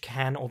time, which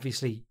can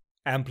obviously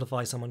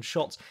amplify someone's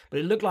shots, but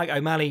it looked like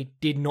O'Malley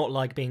did not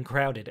like being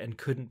crowded and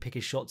couldn't pick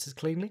his shots as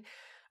cleanly.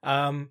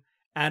 And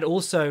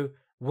also,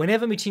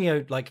 whenever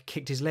Moutinho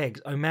kicked his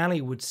legs,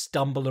 O'Malley would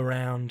stumble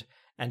around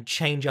and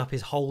change up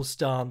his whole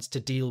stance to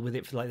deal with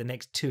it for the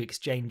next 2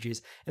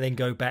 exchanges and then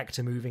go back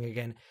to moving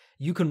again.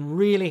 You can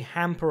really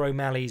hamper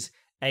O'Malley's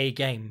A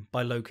game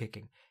by low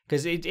kicking,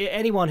 because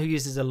anyone who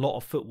uses a lot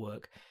of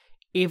footwork,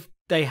 if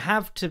they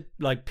have to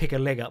pick a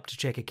leg up to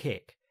check a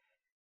kick,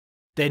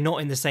 they're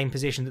not in the same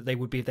position that they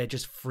would be if they're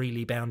just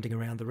freely bounding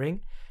around the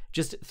ring.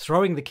 Just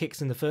throwing the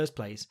kicks in the first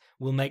place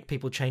will make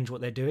people change what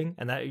they're doing,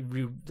 and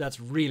that's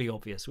really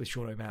obvious with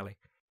Sean O'Malley.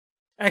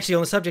 Actually,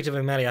 on the subject of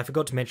O'Malley, I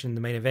forgot to mention in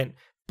the main event,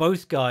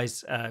 both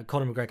guys,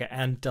 Conor McGregor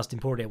and Dustin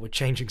Poirier, were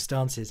changing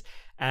stances.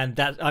 And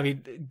that, I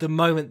mean, the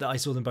moment that I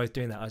saw them both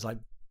doing that, I was like,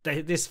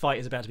 this fight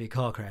is about to be a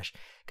car crash.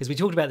 Because we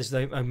talked about this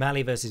with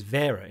O'Malley versus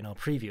Vera in our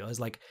preview. I was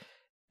like,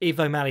 if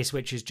O'Malley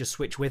switches, just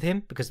switch with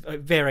him, because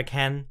Vera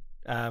can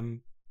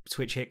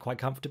switch hit quite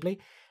comfortably.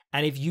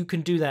 And if you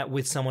can do that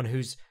with someone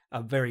who's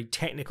a very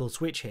technical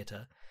switch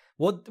hitter,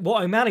 what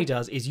O'Malley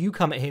does is you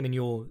come at him in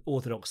your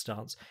orthodox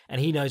stance,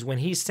 and he knows when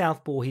he's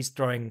southpaw, he's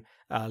throwing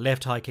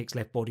left high kicks,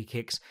 left body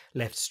kicks,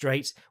 left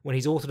straights. When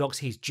he's orthodox,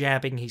 he's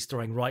jabbing, he's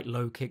throwing right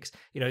low kicks.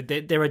 You know,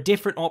 there are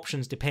different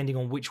options depending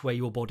on which way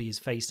your body is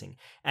facing.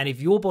 And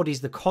if your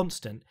body's the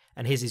constant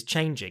and his is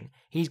changing,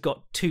 he's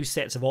got two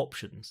sets of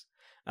options.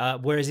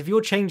 Whereas if you're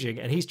changing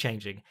and he's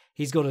changing,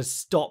 he's got to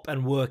stop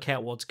and work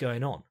out what's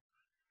going on.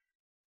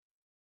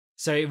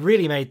 So it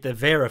really made the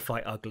Vera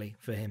fight ugly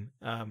for him.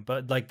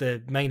 But like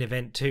the main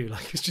event too,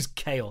 like it's just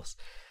chaos.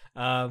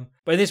 But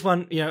this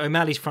one, you know,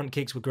 O'Malley's front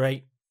kicks were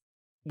great.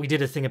 We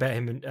did a thing about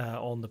him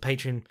on the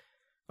Patreon.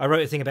 I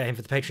wrote a thing about him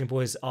for the Patreon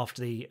boys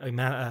after the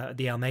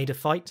Almeida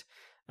fight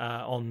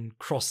on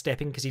cross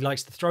stepping, because he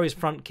likes to throw his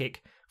front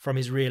kick from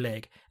his rear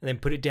leg and then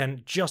put it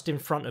down just in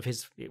front of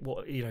his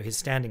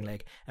standing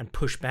leg and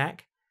push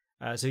back.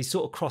 So he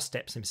sort of cross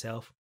steps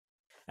himself,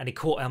 and he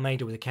caught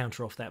Almeida with a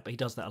counter off that. But he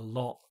does that a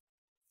lot.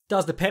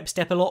 Does the pep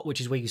step a lot,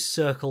 which is where you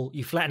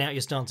flatten out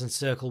your stance and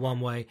circle one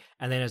way,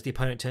 and then as the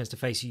opponent turns to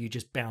face you, you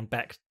just bound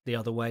back the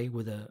other way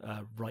with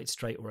a right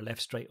straight or a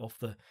left straight off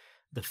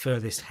the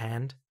furthest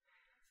hand.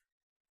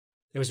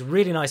 There was a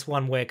really nice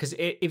one where, because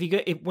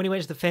when he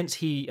went to the fence,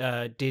 he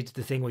did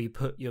the thing where you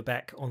put your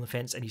back on the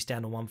fence and you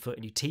stand on one foot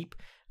and you teep,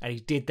 and he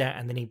did that,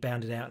 and then he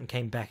bounded out and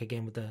came back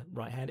again with the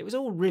right hand. It was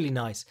all really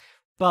nice,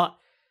 but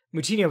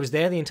Moutinho was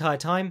there the entire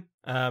time,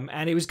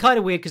 and it was kind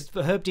of weird because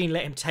Herb Dean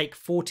let him take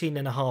 14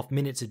 and a half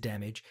minutes of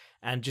damage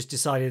and just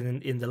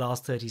decided in the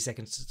last 30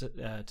 seconds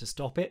to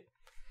stop it.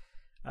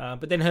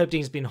 But then Herb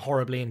Dean's been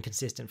horribly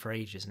inconsistent for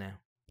ages now.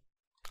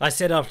 I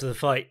said after the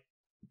fight,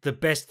 the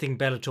best thing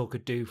Bellator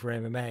could do for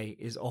MMA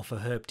is offer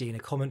Herb Dean a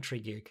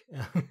commentary gig.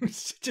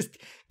 Just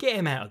get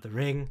him out of the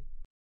ring.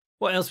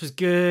 What else was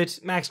good?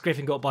 Max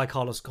Griffin got by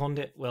Carlos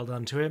Condit. Well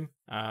done to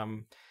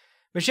him.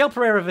 Michel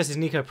Pereira versus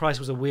Nico Price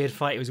was a weird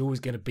fight. It was always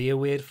going to be a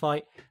weird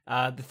fight.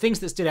 The things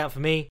that stood out for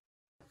me,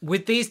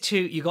 with these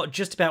two, you got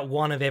just about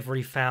one of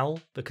every foul,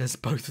 because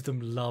both of them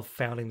love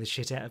fouling the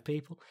shit out of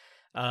people.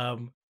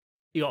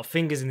 You got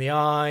fingers in the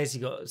eyes,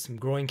 you got some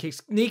groin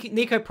kicks.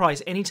 Nico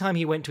Price, anytime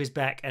he went to his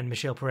back and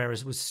Michel Pereira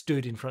was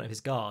stood in front of his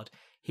guard,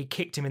 he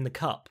kicked him in the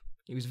cup.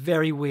 It was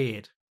very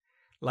weird.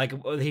 Like,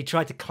 he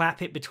tried to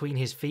clap it between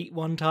his feet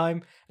one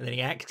time, and then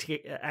he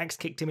axe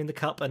kicked him in the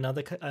cup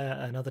another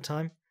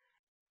time.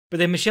 But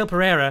then Michel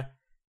Pereira,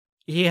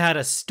 he had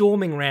a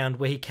storming round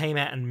where he came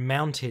out and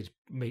mounted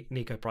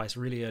Nico Price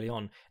really early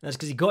on. And that's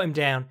because he got him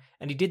down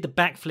and he did the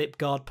backflip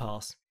guard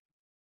pass,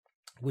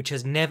 which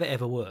has never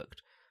ever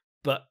worked.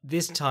 But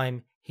this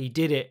time he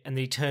did it, and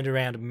then he turned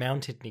around and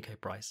mounted Nico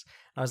Price.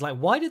 I was like,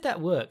 why did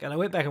that work? And I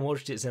went back and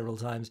watched it several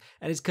times,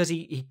 and it's because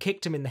he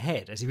kicked him in the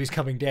head as he was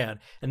coming down,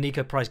 and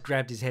Nico Price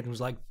grabbed his head and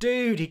was like,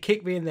 dude, he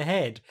kicked me in the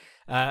head.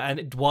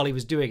 And while he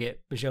was doing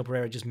it, Michel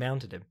Pereira just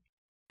mounted him.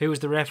 Who was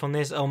the ref on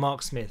this? Oh,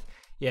 Mark Smith.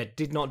 Yeah,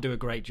 did not do a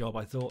great job,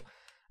 I thought.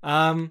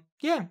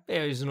 Yeah,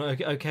 it was an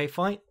okay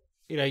fight.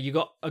 You know, you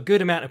got a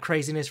good amount of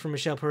craziness from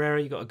Michel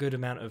Pereira. You got a good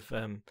amount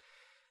of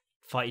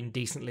fighting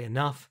decently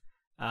enough.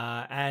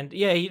 And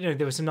yeah, you know,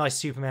 there were some nice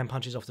Superman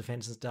punches off the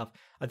fence and stuff.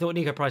 I thought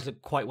Nico Price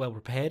looked quite well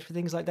prepared for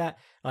things like that.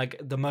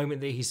 Like, the moment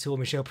that he saw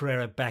Michel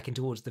Pereira backing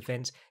towards the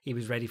fence, he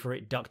was ready for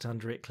it, ducked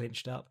under it,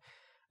 clinched up.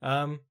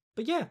 But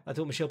yeah, I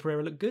thought Michel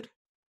Pereira looked good.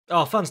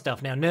 Oh, fun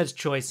stuff now. Nerd's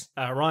Choice,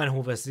 Ryan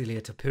Hall versus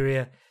Ilia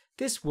Topuria.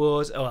 This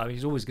was,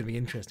 it's always going to be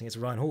interesting. It's a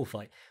Ryan Hall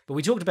fight. But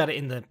we talked about it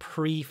in the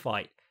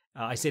pre-fight.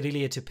 I said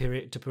Ilia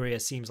Topuria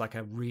seems like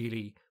a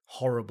really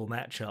horrible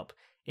matchup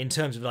in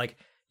terms of, like,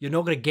 you're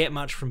not going to get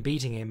much from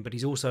beating him, but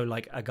he's also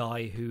like a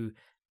guy who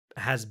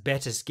has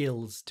better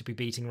skills to be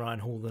beating Ryan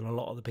Hall than a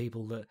lot of the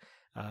people that,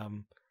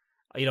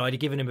 I'd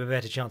given him a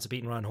better chance of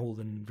beating Ryan Hall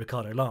than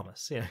Ricardo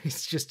Lamas. You know,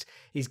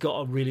 he's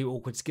got a really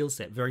awkward skill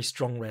set, very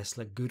strong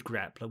wrestler, good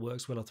grappler,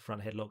 works well off the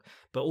front headlock,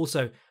 but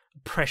also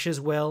pressures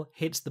well,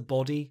 hits the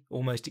body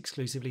almost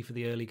exclusively for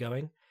the early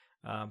going,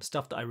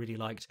 stuff that I really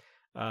liked.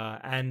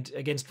 And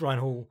against Ryan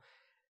Hall,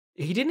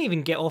 he didn't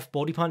even get off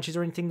body punches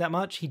or anything that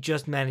much. He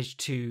just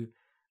managed to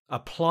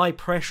apply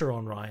pressure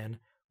on Ryan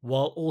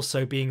while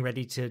also being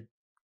ready to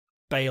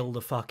bail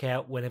the fuck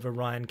out whenever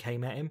Ryan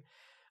came at him.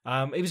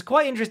 It was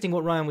quite interesting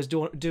what Ryan was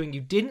doing.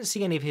 You didn't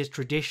see any of his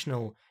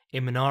traditional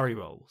Imanari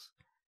rolls.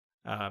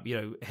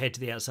 Head to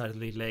the outside of the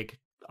lead leg,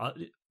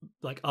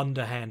 like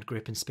underhand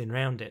grip and spin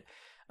round it.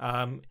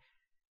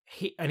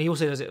 He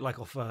also does it like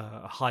off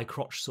a high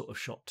crotch sort of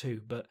shot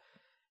too, but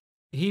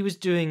he was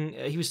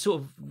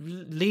sort of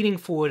leaning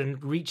forward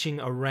and reaching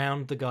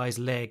around the guy's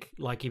leg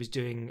like he was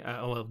doing,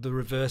 the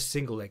reverse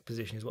single leg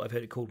position is what I've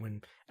heard it called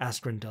when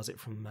Askren does it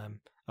from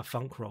a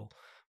funk roll.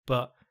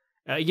 But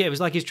it was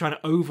like he's trying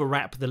to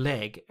overwrap the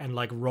leg and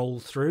like roll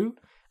through.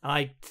 And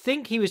I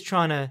think he was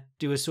trying to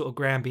do a sort of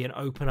Granby and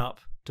open up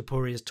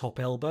Topuria's top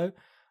elbow.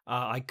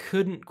 I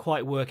couldn't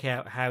quite work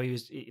out how he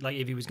was, like,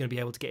 if he was going to be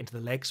able to get into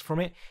the legs from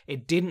it.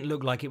 It didn't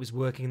look like it was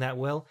working that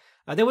well.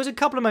 There was a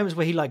couple of moments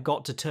where he like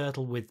got to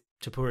turtle with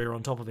Topuria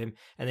on top of him,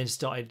 and then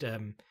started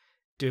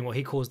doing what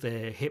he calls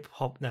the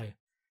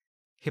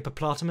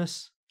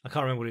hippopotamus. I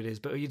can't remember what it is,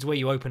 but it's where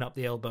you open up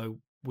the elbow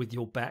with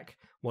your back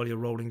while you're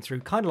rolling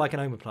through, kind of like an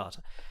omoplata.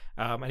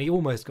 And he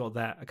almost got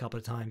that a couple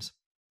of times.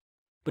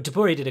 But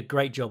Topuria did a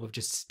great job of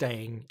just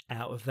staying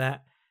out of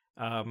that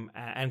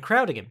and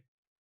crowding him.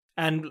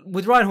 And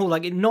with Ryan Hall,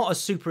 like, not a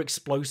super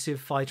explosive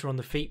fighter on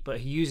the feet, but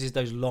he uses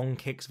those long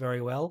kicks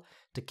very well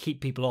to keep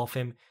people off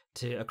him,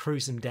 to accrue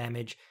some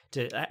damage,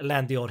 to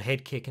land the odd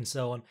head kick and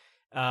so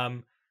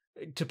on.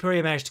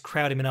 Topuria managed to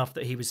crowd him enough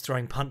that he was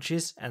throwing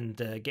punches and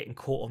getting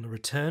caught on the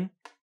return.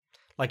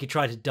 Like, he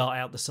tried to dart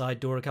out the side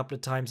door a couple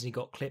of times and he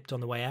got clipped on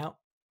the way out.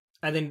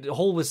 And then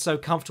Hall was so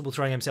comfortable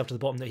throwing himself to the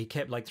bottom that he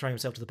kept like throwing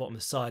himself to the bottom of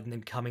the side and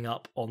then coming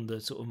up on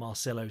the sort of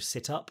Marcelo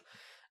sit-up.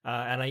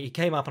 And he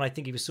came up and I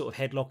think he was sort of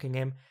headlocking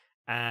him,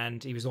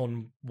 and he was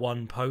on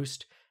one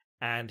post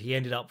and he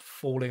ended up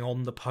falling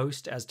on the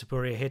post as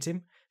Topuria hit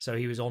him. So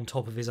he was on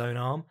top of his own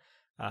arm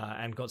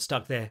and got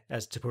stuck there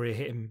as Topuria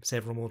hit him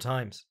several more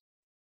times.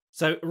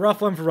 So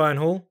rough one for Ryan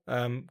Hall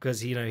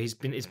because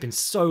it's been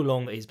so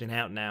long that he's been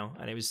out now,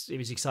 and it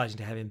was exciting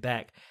to have him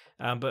back.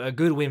 But a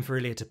good win for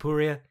Ilia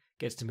Topuria,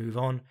 gets to move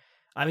on.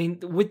 I mean,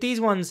 with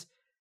these ones,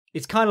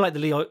 it's kind of like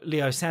the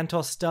Leo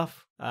Santos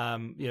stuff.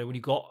 When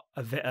you got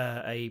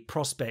a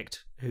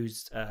prospect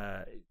who's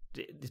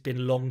it's been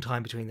a long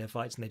time between their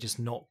fights and they're just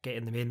not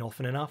getting them in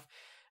often enough,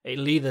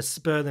 it'll either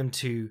spur them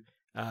to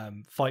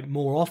fight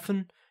more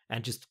often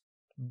and just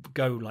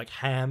go like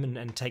ham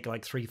and take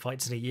like 3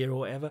 fights in a year or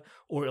whatever,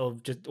 or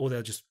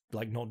they'll just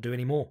like not do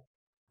any more.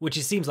 Which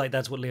it seems like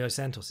that's what Leo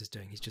Santos is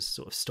doing. He's just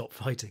sort of stopped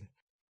fighting.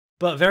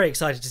 But very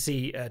excited to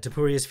see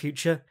Topuria's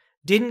future.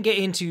 Didn't get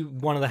into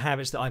one of the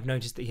habits that I've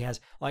noticed that he has.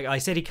 Like I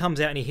said, he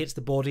comes out and he hits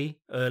the body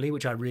early,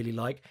 which I really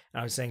like.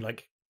 And I was saying,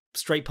 like,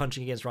 straight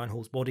punching against Ryan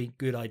Hall's body,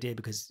 good idea,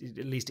 because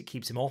at least it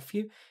keeps him off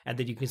you, and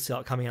then you can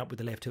start coming up with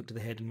the left hook to the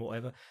head and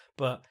whatever.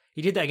 But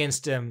he did that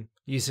against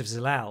Yusuf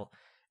Zalal.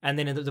 And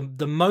then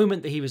the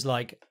moment that he was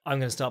like, I'm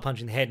going to start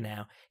punching the head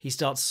now, he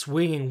starts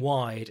swinging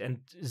wide, and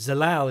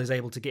Zalal is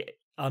able to get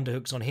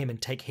underhooks on him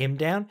and take him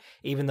down,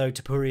 even though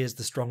Topuria is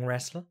the strong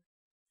wrestler.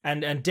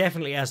 And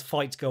definitely as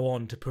fights go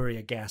on,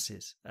 Topuria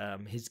gasses.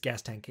 His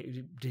gas tank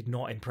did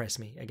not impress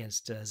me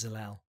against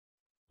Zalal.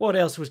 What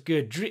else was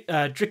good?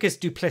 Dricus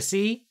du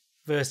Plessis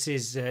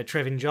versus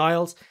Trevin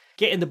Giles.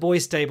 Get in the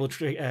boys' stable,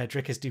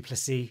 Dricus du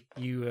Plessis.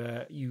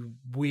 You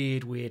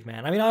weird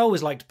man. I mean, I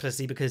always liked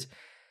Plessis because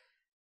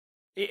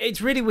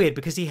it's really weird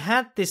because he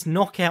had this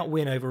knockout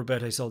win over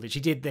Roberto Soldic. He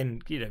did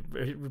then,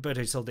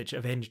 Roberto Soldic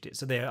avenged it.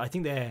 So I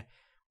think they're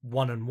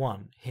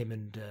 1-1, him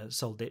and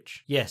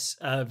Soldic. Yes,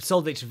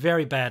 Soldic,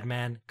 very bad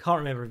man. Can't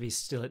remember if he's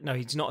still... No,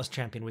 he's not as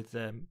champion with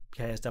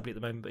KSW at the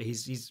moment, but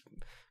he's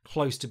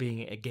close to being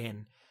it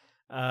again.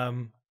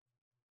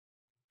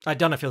 I'd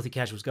done a Filthy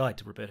Casuals guide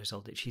to Roberto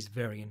Soldic. He's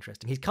very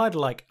interesting. He's kind of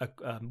like a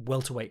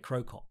welterweight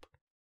Crow Cop.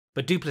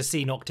 But du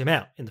Plessis knocked him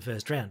out in the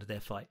first round of their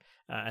fight.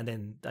 And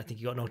then I think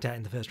he got knocked out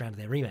in the first round of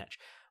their rematch.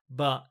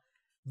 But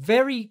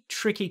very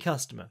tricky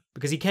customer,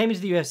 because he came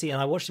into the UFC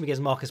and I watched him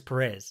against Marcus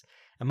Perez.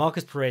 And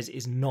Marcus Perez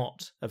is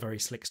not a very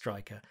slick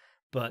striker,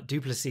 but du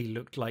Plessis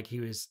looked like he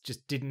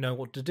just didn't know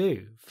what to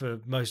do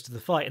for most of the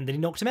fight, and then he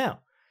knocked him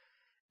out.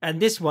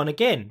 And this one,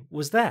 again,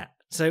 was that.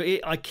 So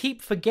I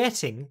keep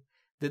forgetting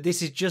that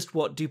this is just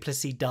what du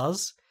Plessis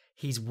does.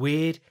 He's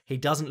weird, he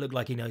doesn't look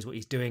like he knows what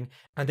he's doing,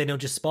 and then he'll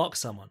just spark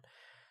someone.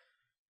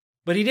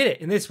 But he did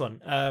it in this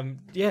one.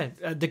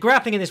 The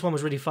grappling in this one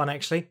was really fun,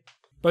 actually.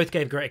 Both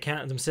gave a great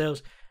account of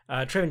themselves.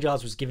 Trevin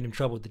Giles was giving him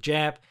trouble with the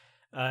jab.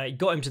 He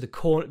got him to the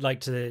corner,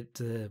 like to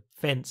the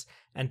fence,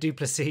 and du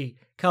Plessis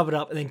covered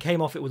up and then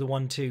came off it with a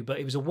 1-2. But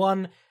it was a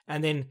 1,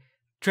 and then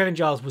Trevin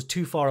Giles was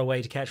too far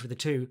away to catch with a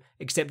 2,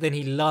 except then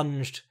he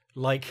lunged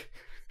like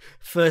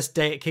first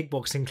day at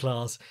kickboxing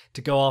class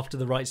to go after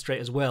the right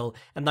straight as well.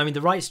 And I mean,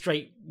 the right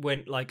straight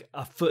went like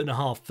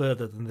 1.5 feet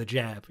further than the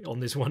jab on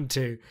this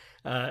 1-2.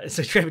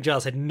 So Trevin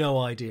Giles had no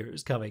idea it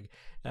was coming.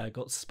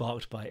 Got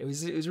sparked by it.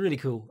 It was really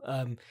cool.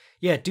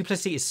 Du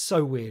Plessis is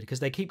so weird because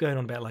they keep going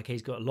on about like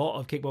he's got a lot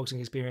of kickboxing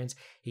experience.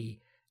 He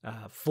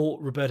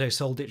fought Roberto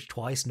Soldic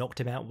twice, knocked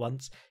him out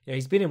once.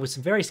 He's been in with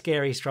some very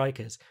scary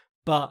strikers.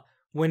 But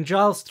when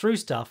Giles threw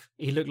stuff,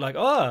 he looked like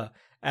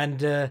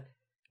and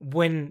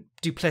when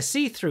du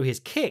Plessis threw his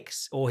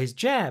kicks or his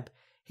jab,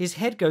 his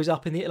head goes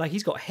up in the air, like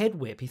he's got head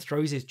whip. He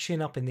throws his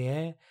chin up in the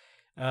air.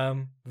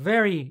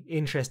 Very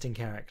interesting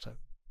character.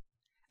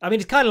 I mean,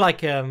 it's kind of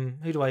like,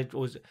 who do I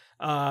always...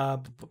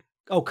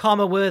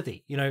 Karma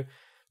Worthy,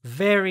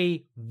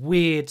 very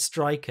weird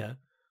striker,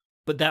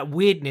 but that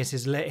weirdness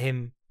has let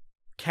him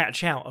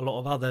catch out a lot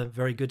of other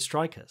very good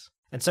strikers.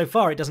 And so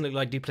far, it doesn't look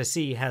like du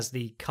Plessis has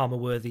the Karma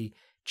Worthy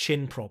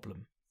chin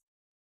problem.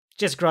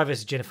 Jessica Rai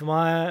versus Jennifer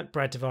Meyer,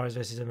 Brad Tavares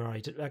versus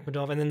Amari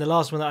Akhmadov, and then the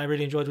last one that I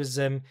really enjoyed was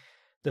the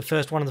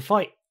first one of the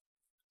fight.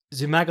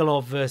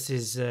 Zhumagalov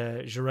versus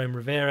Jerome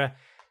Rivera.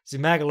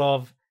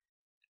 Zhumagalov,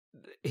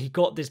 he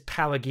got this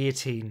power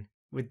guillotine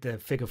with the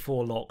figure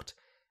 4 locked,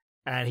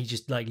 and he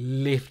just like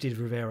lifted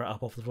Rivera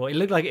up off the floor. It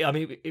looked like, I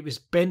mean, it was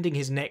bending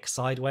his neck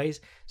sideways,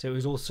 so it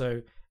was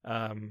also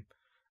a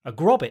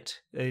grobit,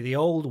 the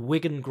old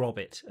Wigan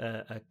grobit,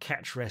 a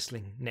catch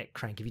wrestling neck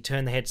crank. If you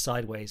turn the head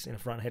sideways in a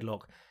front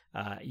headlock,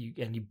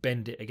 you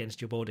bend it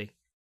against your body.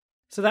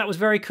 So that was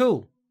very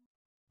cool.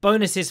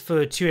 Bonuses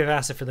for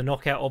Tuivasa for the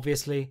knockout,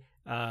 obviously.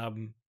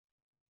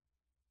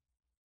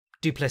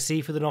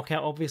 Duplessis for the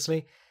knockout,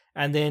 obviously.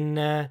 And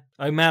then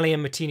O'Malley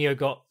and Moutinho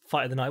got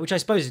fight of the night, which I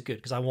suppose is good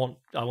because I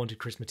wanted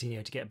Chris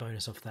Moutinho to get a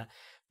bonus off that.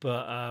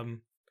 But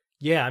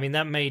yeah, I mean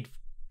the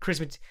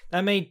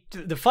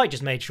fight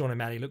just made Sean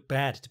O'Malley look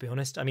bad, to be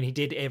honest. I mean, he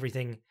did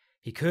everything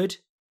he could.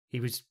 He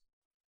was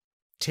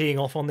teeing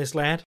off on this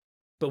lad.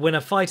 But when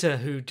a fighter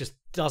who just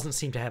doesn't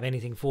seem to have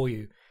anything for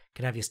you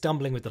can have you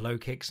stumbling with the low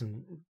kicks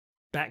and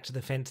back to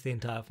the fence the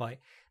entire fight,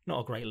 not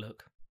a great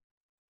look.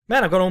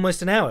 Man, I've got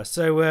almost an hour,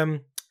 so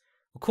we'll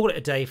call it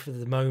a day for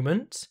the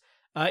moment.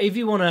 If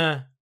you want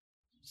to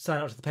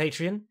sign up to the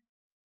Patreon,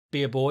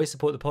 be a boy,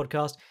 support the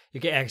podcast, you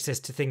get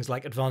access to things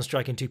like Advanced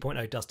Striking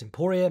 2.0 Dustin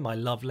Poirier, my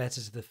love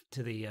letter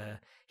to the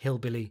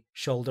hillbilly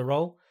shoulder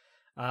roll.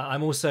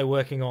 I'm also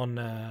working on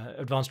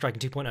Advanced Striking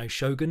 2.0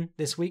 Shogun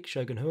this week,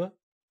 Shogun Hua.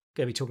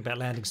 Going to be talking about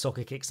landing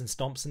soccer kicks and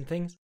stomps and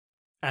things.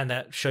 And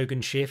that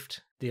Shogun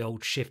shift, the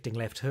old shifting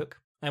left hook.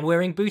 And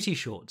wearing booty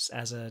shorts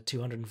as a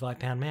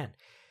 205-pound man.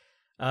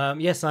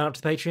 Yes, sign up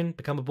to the Patreon,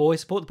 become a boy,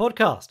 support the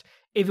podcast.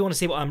 If you want to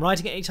see what I'm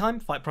writing at any time,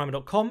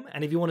 fightprimer.com.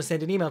 And if you want to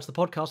send an email to the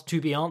podcast to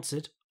be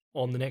answered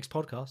on the next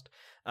podcast,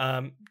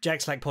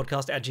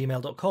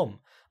 jackslackpodcast@gmail.com.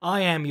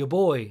 I am your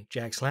boy,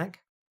 Jack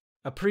Slack,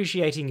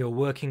 appreciating your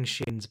working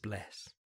shins bless.